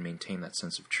that I can maintain that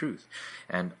sense of truth.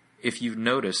 And if you've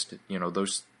noticed,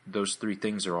 those three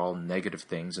things are all negative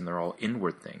things, and they're all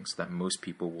inward things that most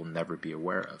people will never be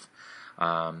aware of.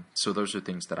 So those are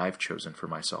things that I've chosen for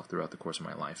myself throughout the course of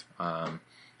my life.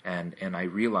 And I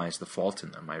realize the fault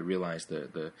in them. I realize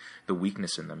the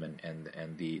weakness in them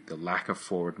and the lack of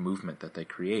forward movement that they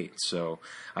create. So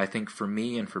I think for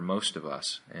me and for most of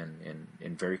us,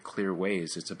 in very clear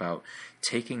ways, it's about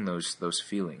taking those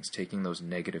feelings, taking those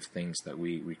negative things that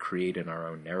we create in our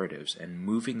own narratives and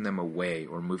moving them away,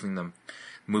 or moving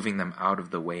them out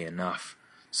of the way enough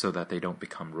so that they don't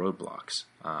become roadblocks.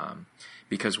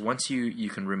 Because once you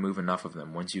can remove enough of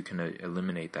them, once you can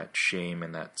eliminate that shame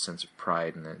and that sense of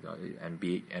pride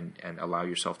and allow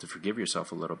yourself to forgive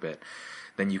yourself a little bit,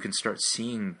 then you can start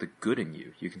seeing the good in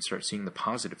you. You can start seeing the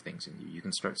positive things in you. You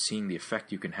can start seeing the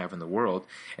effect you can have in the world,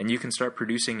 and you can start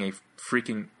producing a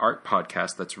freaking art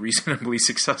podcast that's reasonably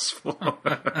successful.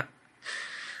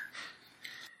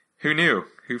 Who knew?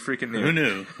 Who freaking knew? Who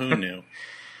knew? Who knew?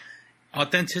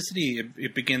 Authenticity,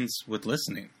 it begins with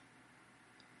listening.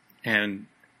 And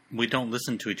we don't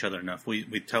listen to each other enough. We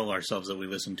tell ourselves that we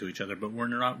listen to each other, but we're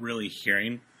not really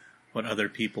hearing what other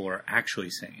people are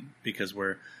actually saying, because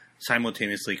we're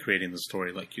simultaneously creating the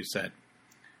story, like you said.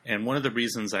 And one of the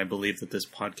reasons I believe that this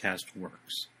podcast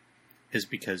works is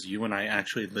because you and I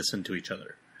actually listen to each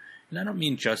other. And I don't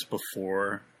mean just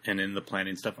before and in the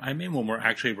planning stuff. I mean when we're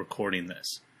actually recording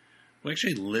this. We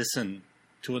actually listen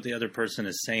to what the other person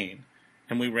is saying,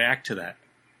 and we react to that.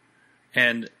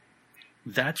 And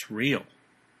that's real.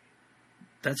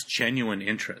 That's genuine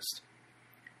interest.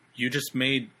 You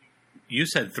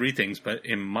said 3 things, but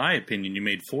in my opinion, you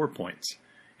made 4 points.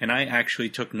 And I actually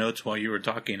took notes while you were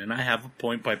talking, and I have a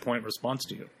point-by-point response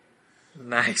to you.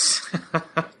 Nice.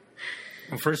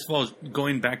 Well, first of all,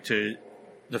 going back to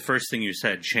the first thing you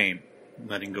said, shame,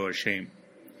 letting go of shame.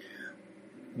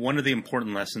 One of the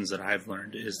important lessons that I've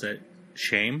learned is that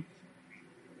shame,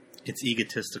 it's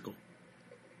egotistical.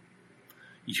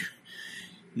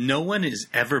 No one is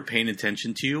ever paying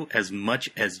attention to you as much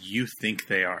as you think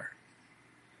they are.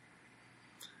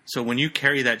 So when you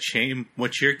carry that shame,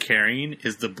 what you're carrying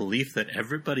is the belief that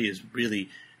everybody is really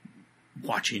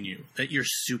watching you, that you're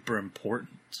super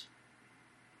important.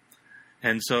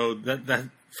 And so that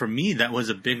for me, that was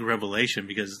a big revelation,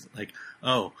 because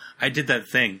I did that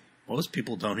thing. Most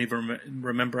people don't even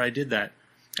remember I did that.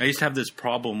 I used to have this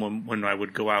problem when I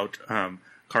would go out,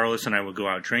 Carlos and I would go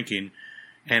out drinking,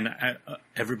 and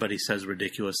everybody says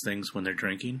ridiculous things when they're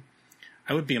drinking.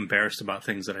 I would be embarrassed about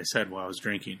things that I said while I was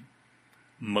drinking.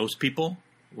 Most people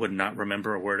would not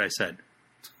remember a word I said.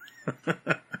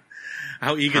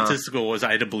 How egotistical was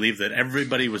I to believe that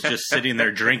everybody was just sitting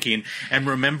there drinking and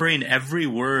remembering every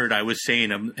word I was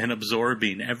saying and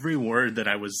absorbing every word that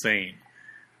I was saying?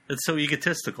 That's so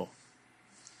egotistical.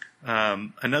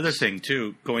 Another thing,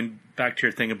 too, going back to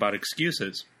your thing about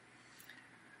excuses.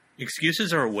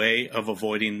 Excuses are a way of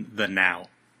avoiding the now.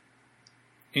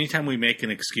 Anytime we make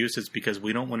an excuse, it's because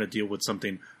we don't want to deal with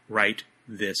something right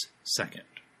this second.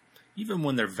 Even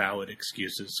when they're valid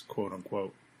excuses, quote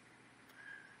unquote.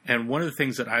 And one of the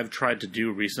things that I've tried to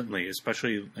do recently,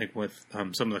 especially with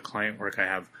some of the client work I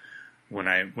have, when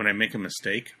I make a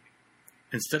mistake,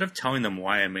 instead of telling them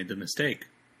why I made the mistake,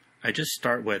 I just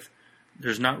start with,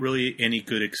 there's not really any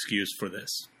good excuse for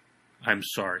this. I'm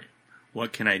sorry.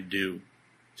 What can I do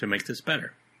to make this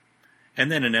better?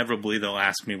 And then inevitably they'll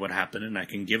ask me what happened, and I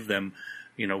can give them,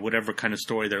 whatever kind of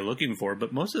story they're looking for.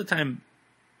 But most of the time,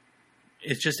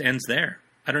 it just ends there.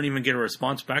 I don't even get a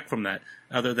response back from that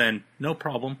other than, no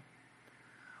problem.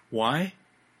 Why?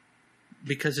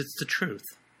 Because it's the truth.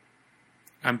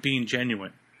 I'm being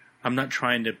genuine. I'm not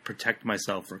trying to protect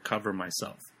myself or cover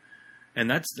myself. And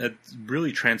that's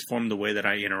really transformed the way that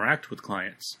I interact with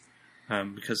clients.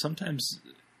 Because sometimes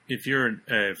if you're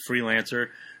a freelancer,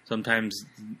 sometimes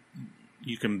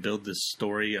you can build this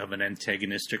story of an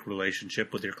antagonistic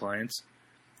relationship with your clients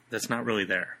that's not really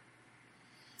there.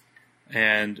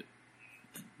 And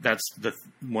that's the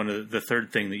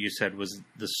third thing that you said was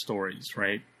the stories,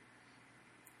 right?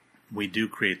 We do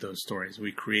create those stories.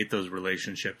 We create those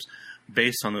relationships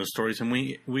based on those stories, and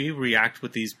we react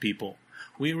with these people.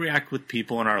 We react with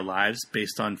people in our lives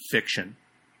based on fiction,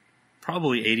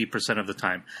 probably 80% of the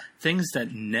time. Things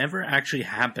that never actually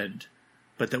happened,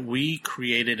 but that we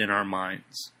created in our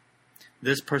minds.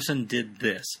 This person did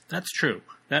this. That's true.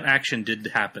 That action did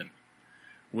happen.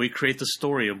 We create the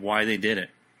story of why they did it.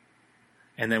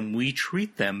 And then we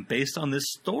treat them based on this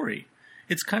story.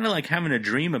 It's kind of like having a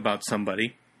dream about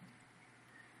somebody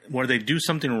where they do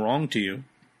something wrong to you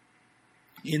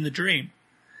in the dream.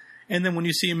 And then when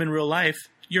you see them in real life,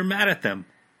 you're mad at them.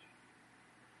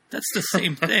 That's the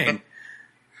same thing.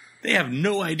 They have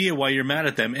no idea why you're mad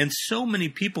at them. And so many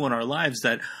people in our lives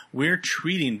that we're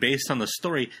treating based on the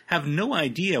story have no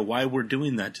idea why we're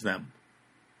doing that to them.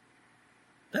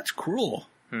 That's cruel.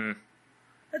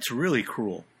 That's really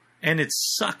cruel. And it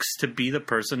sucks to be the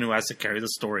person who has to carry the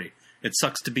story. It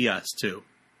sucks to be us, too.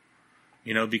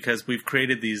 You know, because we've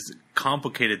created these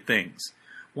complicated things.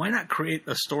 Why not create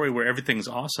a story where everything's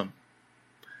awesome?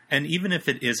 And even if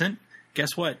it isn't,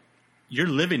 guess what? You're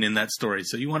living in that story.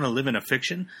 So you want to live in a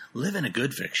fiction? Live in a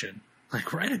good fiction.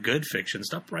 Like, write a good fiction.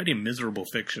 Stop writing miserable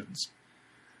fictions.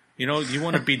 You know, you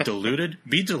want to be deluded?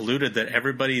 Be deluded that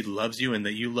everybody loves you and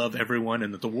that you love everyone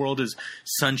and that the world is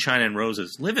sunshine and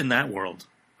roses. Live in that world.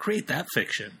 Create that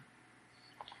fiction.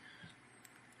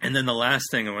 And then the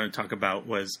last thing I want to talk about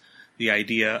was the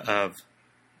idea of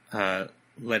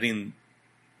letting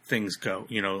things go.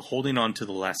 You know, holding on to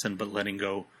the lesson but letting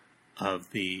go of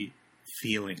the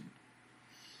feeling.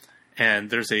 And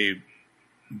there's a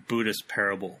Buddhist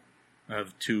parable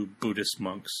of two Buddhist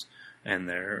monks, and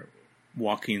they're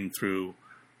walking through,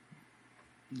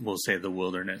 we'll say, the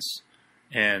wilderness.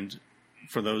 And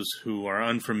for those who are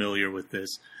unfamiliar with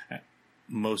this,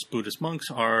 most Buddhist monks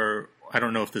are, I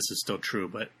don't know if this is still true,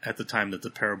 but at the time that the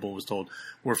parable was told,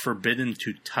 were forbidden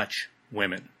to touch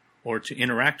women or to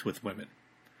interact with women.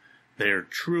 They're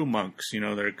true monks, you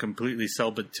know, they're completely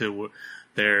celibate to,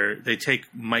 they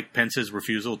take Mike Pence's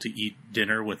refusal to eat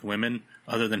dinner with women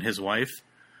other than his wife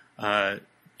to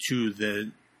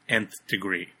the nth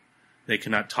degree. They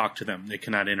cannot talk to them. They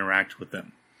cannot interact with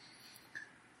them.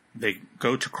 They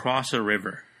go to cross a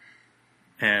river,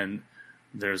 and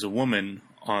there's a woman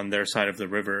on their side of the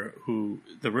river who,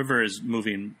 the river is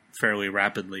moving fairly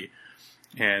rapidly,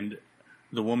 and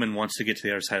the woman wants to get to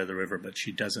the other side of the river, but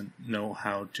she doesn't know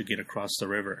how to get across the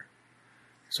river.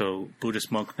 So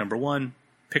Buddhist monk number 1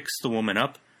 picks the woman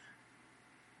up,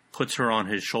 puts her on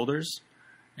his shoulders,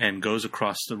 and wades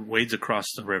across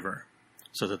the river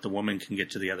so that the woman can get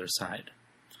to the other side.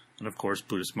 And of course,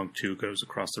 Buddhist monk 2 goes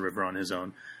across the river on his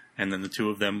own, and then the two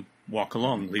of them walk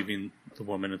along, leaving the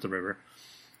woman at the river.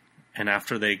 And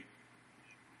after they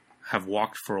have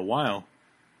walked for a while,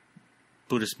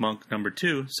 Buddhist monk number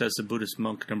 2 says to Buddhist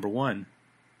monk number 1,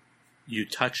 "You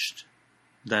touched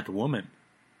that woman.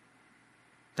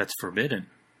 That's forbidden."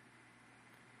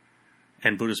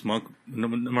 And Buddhist monk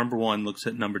number 1 looks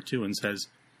at number 2 and says,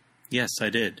 "Yes, I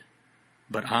did,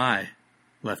 but I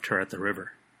left her at the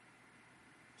river."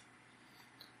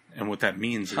 And what that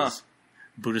means is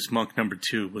Buddhist monk number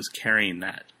 2 was carrying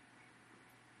that.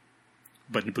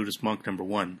 But Buddhist monk number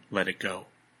 1 let it go.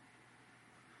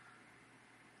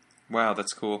 Wow,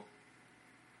 that's cool.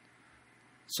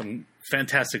 Some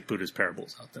fantastic Buddhist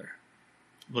parables out there.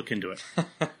 Look into it.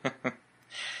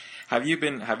 Have you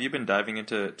been diving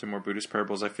into more Buddhist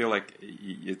parables? I feel like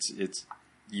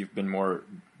you've been more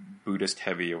Buddhist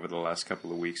heavy over the last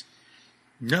couple of weeks.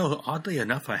 No, oddly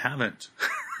enough, I haven't.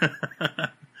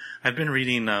 I've been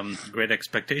reading Great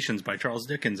Expectations by Charles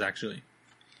Dickens, actually.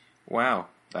 Wow,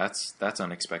 that's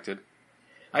unexpected.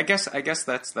 I guess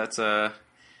that's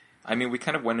I mean, we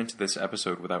kind of went into this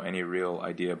episode without any real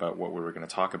idea about what we were going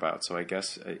to talk about, so I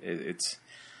guess it's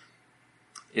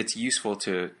useful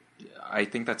to. I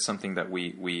think that's something that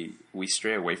we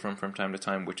stray away from time to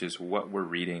time, which is what we're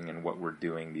reading and what we're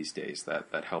doing these days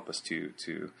that help us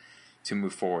to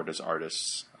move forward as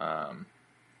artists.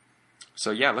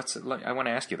 So yeah, I want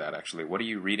to ask you that actually. What are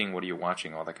you reading? What are you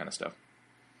watching? All that kind of stuff.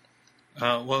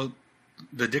 Well,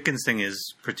 the Dickens thing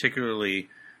is particularly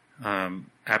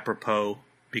apropos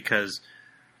because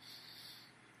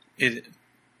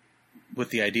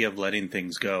with the idea of letting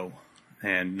things go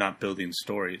and not building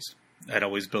stories. I'd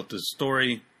always built a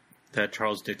story that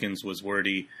Charles Dickens was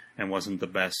wordy and wasn't the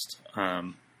best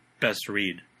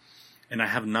read. And I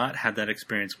have not had that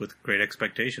experience with Great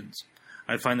Expectations.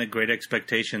 I find that Great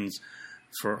Expectations,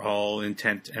 for all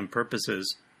intent and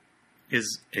purposes,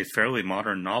 is a fairly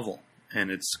modern novel, and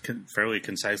it's fairly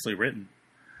concisely written.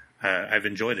 I've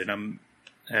enjoyed it.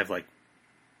 I have like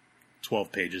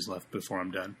 12 pages left before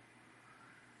I'm done.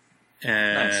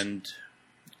 And nice.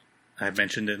 I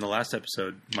mentioned it in the last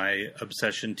episode. My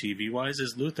obsession TV-wise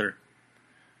is Luther.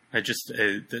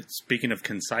 Speaking of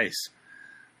concise,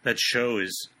 that show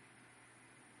is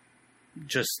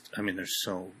just, I mean, there's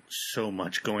so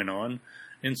much going on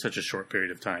in such a short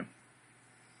period of time.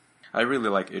 I really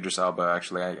like Idris Elba,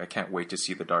 actually. I can't wait to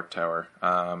see The Dark Tower.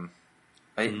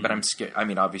 But I'm scared. I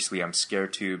mean, obviously I'm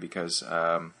scared too because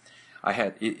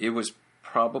it was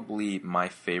probably my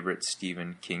favorite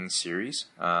Stephen King series.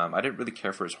 I didn't really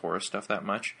care for his horror stuff that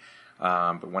much.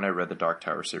 But when I read the Dark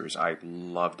Tower series, I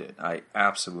loved it. I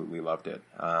absolutely loved it.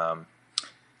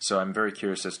 So I'm very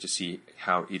curious as to see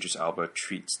how Idris Elba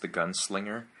treats the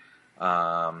gunslinger.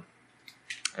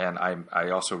 And I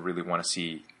also really want to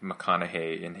see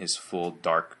McConaughey in his full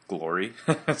dark glory.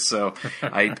 So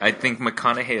I think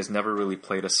McConaughey has never really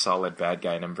played a solid bad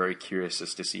guy, and I'm very curious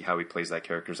as to see how he plays that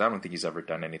character. 'Cause I don't think he's ever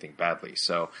done anything badly.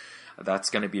 So that's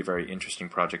going to be a very interesting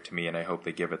project to me, and I hope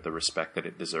they give it the respect that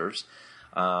it deserves.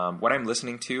 What I'm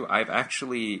listening to, I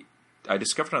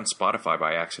discovered on Spotify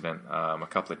by accident a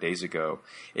couple of days ago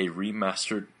a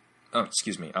remastered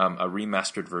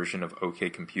version of OK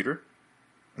Computer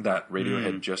that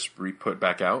Radiohead just re-put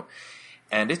back out.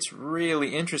 And it's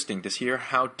really interesting to hear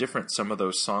how different some of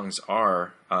those songs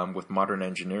are with modern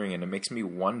engineering, and it makes me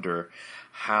wonder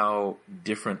how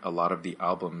different a lot of the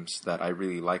albums that I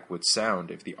really like would sound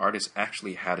if the artist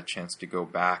actually had a chance to go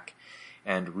back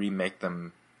and remake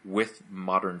them with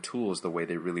modern tools the way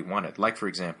they really wanted. Like, for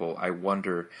example, I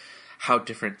wonder how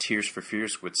different Tears for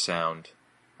Fears would sound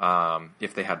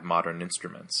if they had modern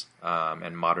instruments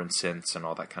and modern synths and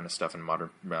all that kind of stuff, and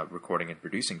modern recording and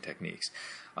producing techniques.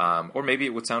 Or maybe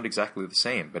it would sound exactly the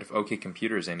same, but if OK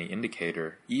Computer is any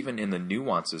indicator, even in the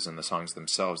nuances in the songs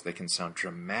themselves, they can sound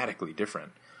dramatically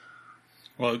different.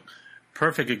 Well,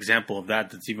 perfect example of that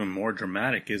that's even more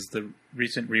dramatic is the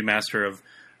recent remaster of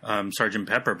Sgt.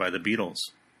 Pepper by the Beatles.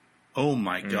 Oh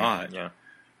my God. Yeah.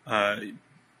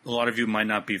 A lot of you might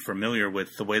not be familiar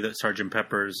with the way that Sgt.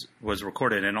 Pepper's was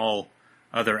recorded and all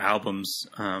other albums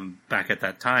back at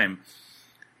that time.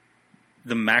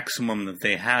 The maximum that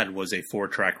they had was a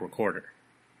 4-track recorder.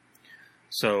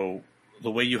 So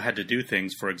the way you had to do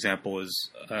things, for example, is,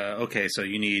 so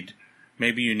you need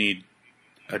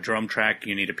a drum track,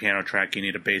 you need a piano track, you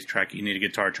need a bass track, you need a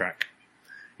guitar track.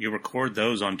 You record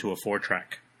those onto a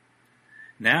 4-track.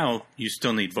 Now you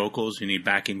still need vocals, you need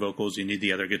backing vocals, you need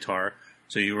the other guitar.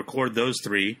 So you record those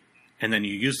 3, and then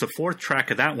you use the 4th track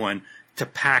of that one to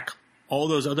pack all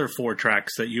those other 4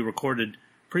 tracks that you recorded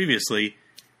previously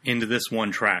into this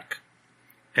one track.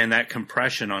 And that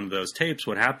compression on those tapes,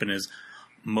 what happened is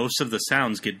most of the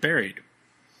sounds get buried.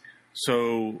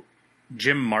 So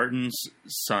Jim Martin's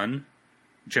son,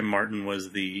 Jim Martin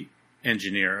was the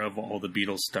engineer of all the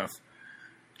Beatles stuff.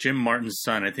 Jim Martin's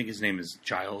son, I think his name is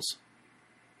Giles,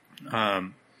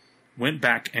 went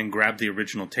back and grabbed the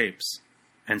original tapes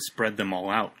and spread them all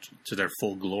out to their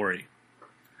full glory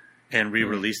and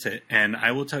re-released it. And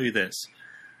I will tell you this,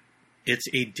 it's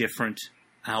a different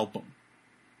album.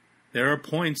 There are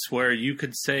points where you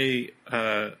could say,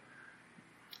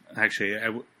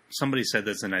 somebody said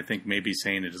this, and I think maybe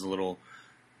saying it is a little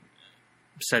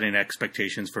setting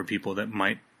expectations for people that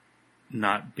might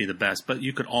not be the best, but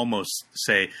you could almost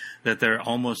say that they're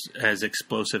almost as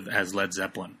explosive as Led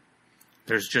Zeppelin.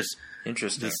 There's just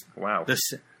interesting. Wow.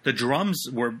 The drums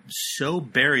were so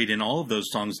buried in all of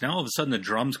those songs. Now all of a sudden the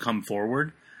drums come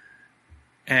forward,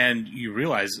 and you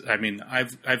realize. I mean,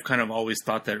 I've kind of always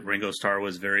thought that Ringo Starr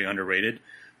was very underrated,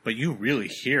 but you really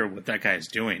hear what that guy is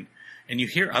doing, and you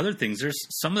hear other things. There's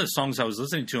some of the songs I was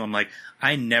listening to. I'm like,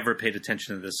 I never paid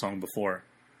attention to this song before.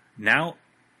 Now,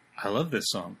 I love this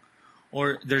song.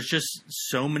 Or there's just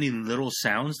so many little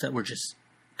sounds that were just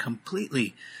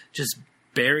completely just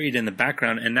buried in the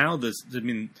background. And now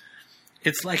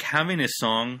it's like having a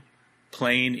song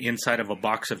playing inside of a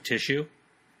box of tissue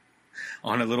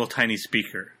on a little tiny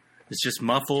speaker. It's just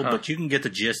muffled, but you can get the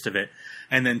gist of it.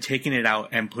 And then taking it out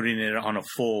and putting it on a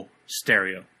full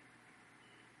stereo.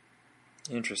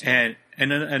 Interesting.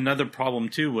 And another problem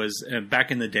too was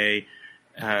back in that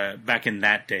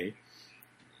day,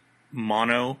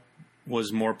 mono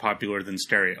was more popular than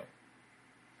stereo.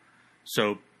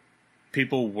 So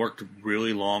people worked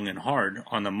really long and hard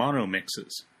on the mono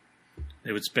mixes.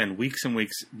 They would spend weeks and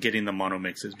weeks getting the mono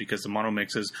mixes because the mono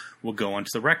mixes will go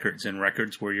onto the records, and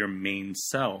records were your main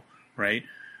sell, right?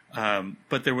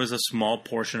 But there was a small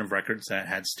portion of records that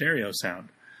had stereo sound.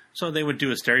 So they would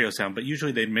do a stereo sound, but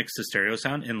usually they'd mix the stereo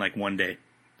sound in like one day.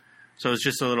 So it's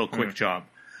just a little quick job.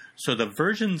 So the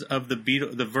versions of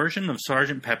the version of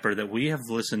Sgt. Pepper that we have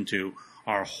listened to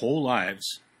our whole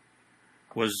lives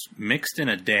was mixed in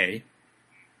a day,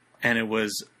 and it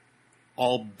was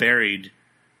all buried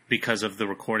because of the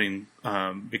recording,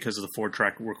 because of the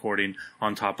 4-track recording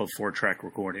on top of 4-track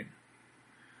recording.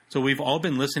 So we've all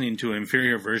been listening to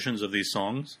inferior versions of these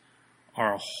songs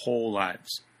our whole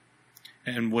lives.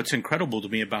 And what's incredible to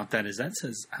me about that is that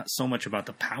says so much about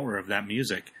the power of that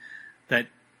music, that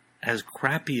as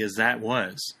crappy as that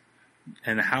was,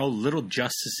 and how little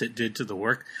justice it did to the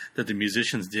work that the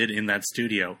musicians did in that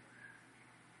studio,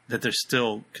 that they're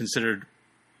still considered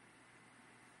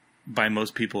by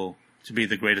most people to be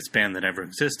the greatest band that ever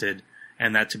existed,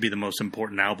 and that to be the most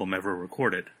important album ever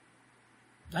recorded.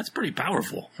 That's pretty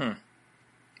powerful.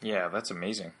 Yeah, that's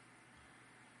amazing.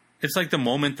 it's like the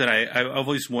moment that I've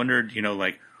always wondered, you know,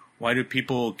 like, why do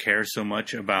people care so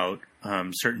much about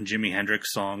certain Jimi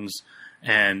Hendrix songs?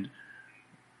 And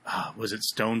was it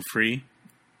Stone Free?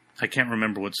 I can't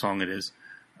remember what song it is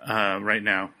right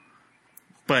now.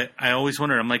 But I always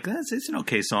wondered, I'm like, it's an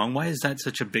okay song. Why is that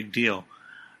such a big deal?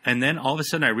 And then all of a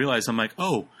sudden I realized, I'm like,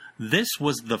 oh, this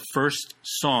was the first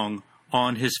song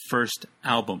on his first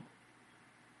album.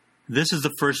 This is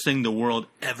the first thing the world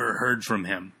ever heard from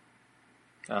him.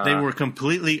 They were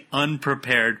completely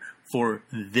unprepared for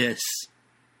this.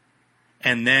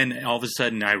 And then all of a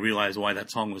sudden I realized why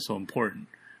that song was so important.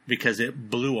 Because it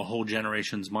blew a whole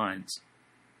generation's minds.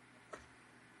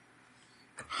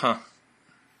 Huh.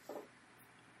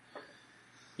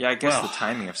 Yeah, I guess the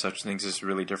timing of such things is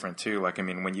really different too. Like, I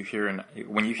mean, when you hear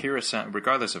a sound,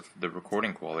 regardless of the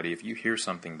recording quality, if you hear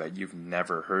something that you've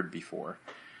never heard before,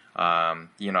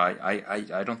 you know,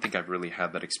 I don't think I've really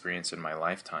had that experience in my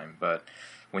lifetime. But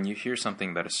when you hear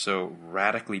something that is so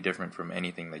radically different from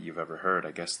anything that you've ever heard,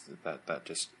 I guess that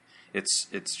just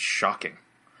it's shocking.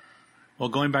 Well,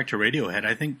 going back to Radiohead,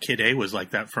 I think Kid A was like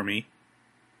that for me.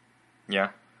 Yeah.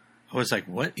 I was like,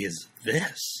 what is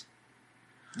this?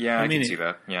 Yeah, I mean, can see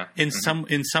that. Yeah. In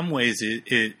some ways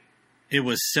it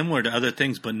was similar to other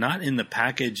things, but not in the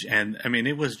package, and I mean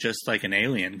it was just like an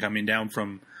alien coming down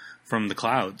from the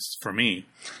clouds for me.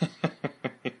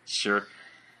 Sure.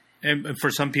 And for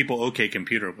some people OK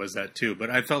Computer was that too, but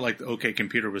I felt like OK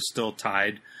Computer was still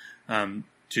tied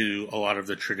to a lot of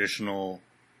the traditional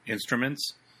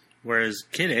instruments, whereas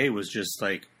Kid A was just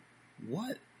like,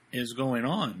 what is going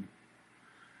on?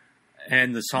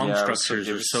 And the song structures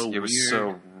are so weird.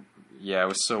 It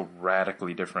was so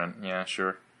radically different. Yeah,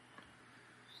 sure.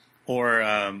 Or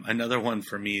another one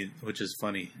for me, which is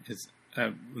funny, is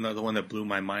another one that blew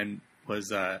my mind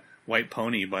was White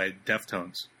Pony by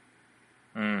Deftones.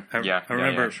 I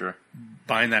remember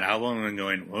buying that album and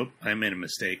going, whoop, I made a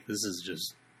mistake. This is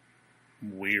just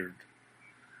weird.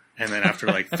 And then after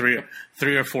like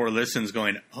three or four listens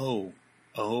going, oh,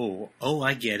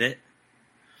 I get it.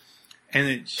 And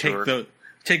then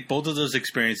take both of those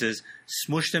experiences,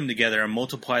 smush them together, and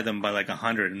multiply them by like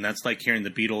 100. And that's like hearing the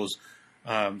Beatles,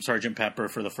 Sgt. Pepper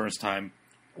for the first time,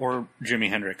 or Jimi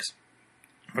Hendrix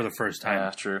for the first time.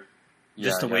 Yeah, true.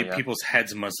 Just the way people's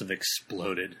heads must have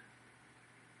exploded.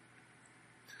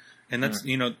 And that's,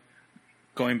 you know,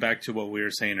 going back to what we were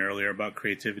saying earlier about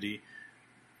creativity,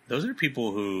 those are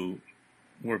people who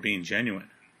were being genuine.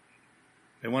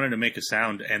 They wanted to make a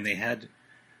sound, and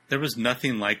there was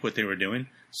nothing like what they were doing,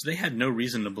 so they had no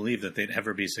reason to believe that they'd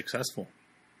ever be successful.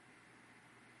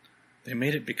 They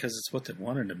made it because it's what they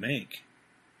wanted to make.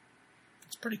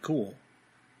 It's pretty cool.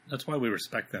 That's why we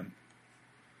respect them.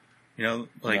 You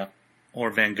know, or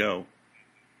Van Gogh.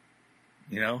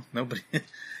 You know, nobody,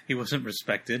 he wasn't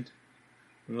respected.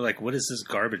 We were like, what is this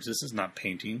garbage? This is not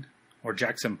painting. Or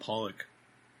Jackson Pollock.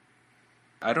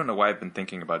 I don't know why I've been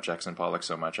thinking about Jackson Pollock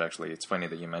so much, actually. It's funny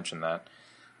that you mentioned that.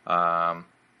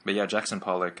 But yeah, Jackson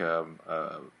Pollock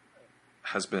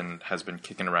has been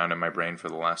kicking around in my brain for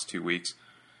the last 2 weeks,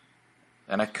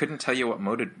 and I couldn't tell you what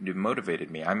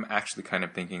motivated me. I'm actually kind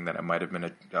of thinking that it might have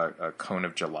been a cone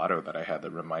of gelato that I had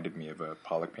that reminded me of a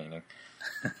Pollock painting.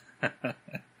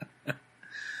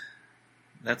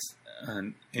 That's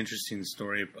an interesting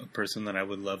story. A person that I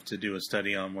would love to do a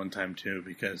study on one time too,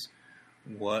 because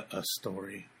what a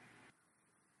story.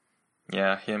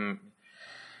 Yeah, him.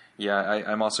 Yeah,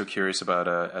 I'm also curious about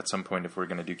at some point if we're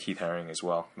going to do Keith Haring as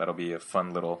well. That'll be a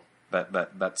fun little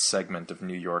that segment of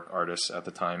New York artists at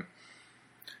the time.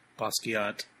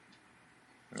 Basquiat.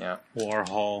 Yeah.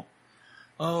 Warhol.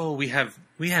 Oh, we have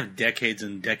decades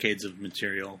and decades of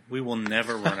material. We will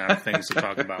never run out of things to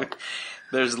talk about.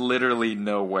 There's literally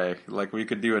no way. Like, we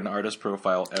could do an artist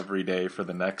profile every day for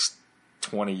the next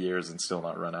 20 years and still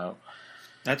not run out.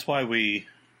 That's why we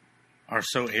are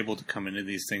so able to come into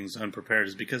these things unprepared,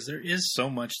 is because there is so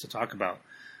much to talk about.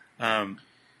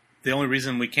 The only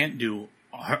reason we can't do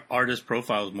artist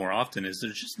profiles more often is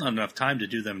there's just not enough time to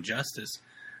do them justice.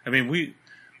 I mean,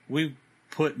 we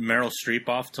put Meryl Streep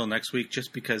off till next week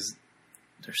just because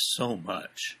there's so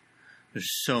much.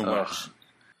 There's so much.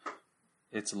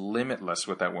 It's limitless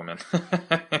with that woman.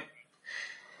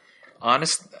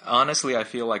 Honestly, I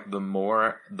feel like the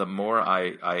more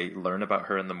I learn about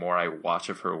her and the more I watch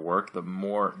of her work, the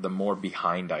more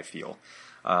behind I feel.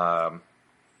 The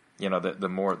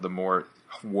more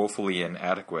woefully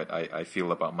inadequate I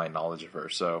feel about my knowledge of her.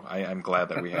 So I'm glad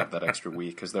that we have that extra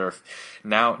week, because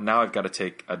now I've got to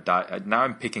take now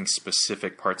I'm picking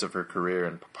specific parts of her career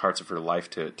and parts of her life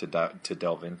to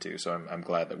delve into. So I'm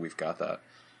glad that we've got that.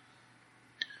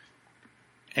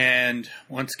 And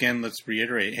once again, let's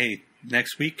reiterate, hey,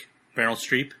 next week Meryl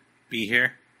Streep, be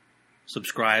here.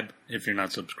 Subscribe if you're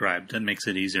not subscribed. That makes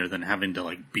it easier than having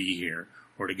to be here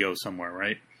or to go somewhere,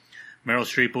 right? Meryl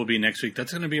Streep will be next week.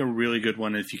 That's going to be a really good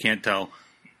one. If you can't tell,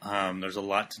 there's a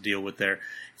lot to deal with there.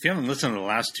 If you haven't listened to the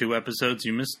last 2 episodes,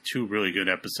 you missed 2 really good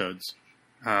episodes.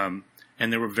 And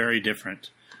they were very different.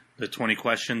 The 20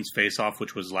 questions face-off,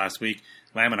 which was last week.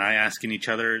 Lamb and I asking each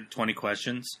other 20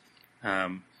 questions.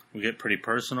 We get pretty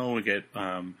personal. We get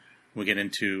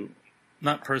into,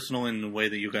 not personal in the way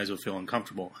that you guys will feel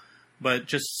uncomfortable, but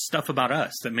just stuff about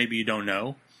us that maybe you don't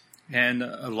know. And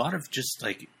a lot of just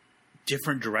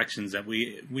different directions that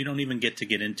we don't even get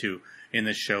into in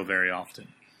this show very often.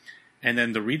 And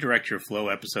then the Redirect Your Flow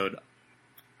episode,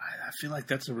 I feel like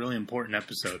that's a really important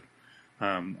episode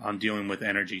on dealing with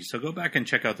energy. So go back and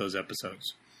check out those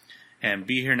episodes. And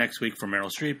be here next week for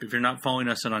Meryl Streep. If you're not following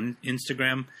us on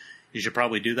Instagram, you should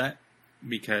probably do that,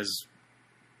 because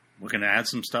we're going to add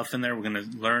some stuff in there. We're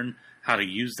going to learn how to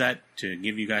use that to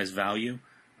give you guys value.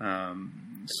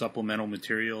 Supplemental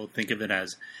material. Think of it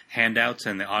as handouts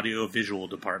in the audio-visual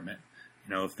department.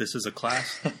 If this is a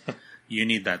class, you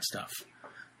need that stuff.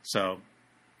 So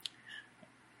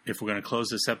if we're going to close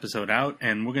this episode out,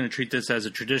 and we're going to treat this as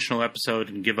a traditional episode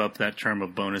and give up that term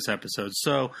of bonus episodes.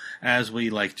 So as we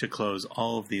like to close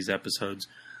all of these episodes,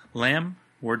 Lamb,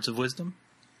 words of wisdom?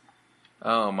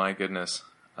 Oh, my goodness.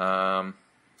 I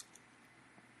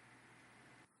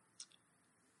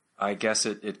guess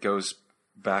it goes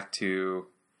back to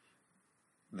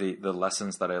the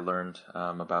lessons that I learned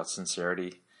about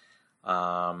sincerity.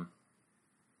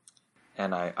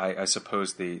 And I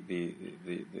suppose the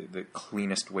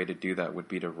cleanest way to do that would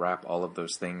be to wrap all of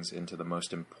those things into the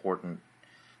most important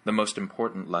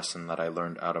lesson that I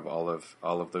learned out of all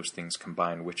of those things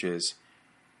combined, which is,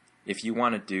 if you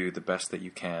want to do the best that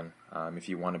you can, if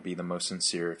you want to be the most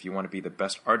sincere, if you want to be the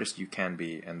best artist you can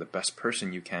be and the best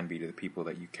person you can be to the people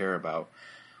that you care about,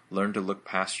 learn to look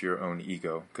past your own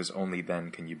ego, because only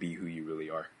then can you be who you really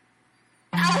are.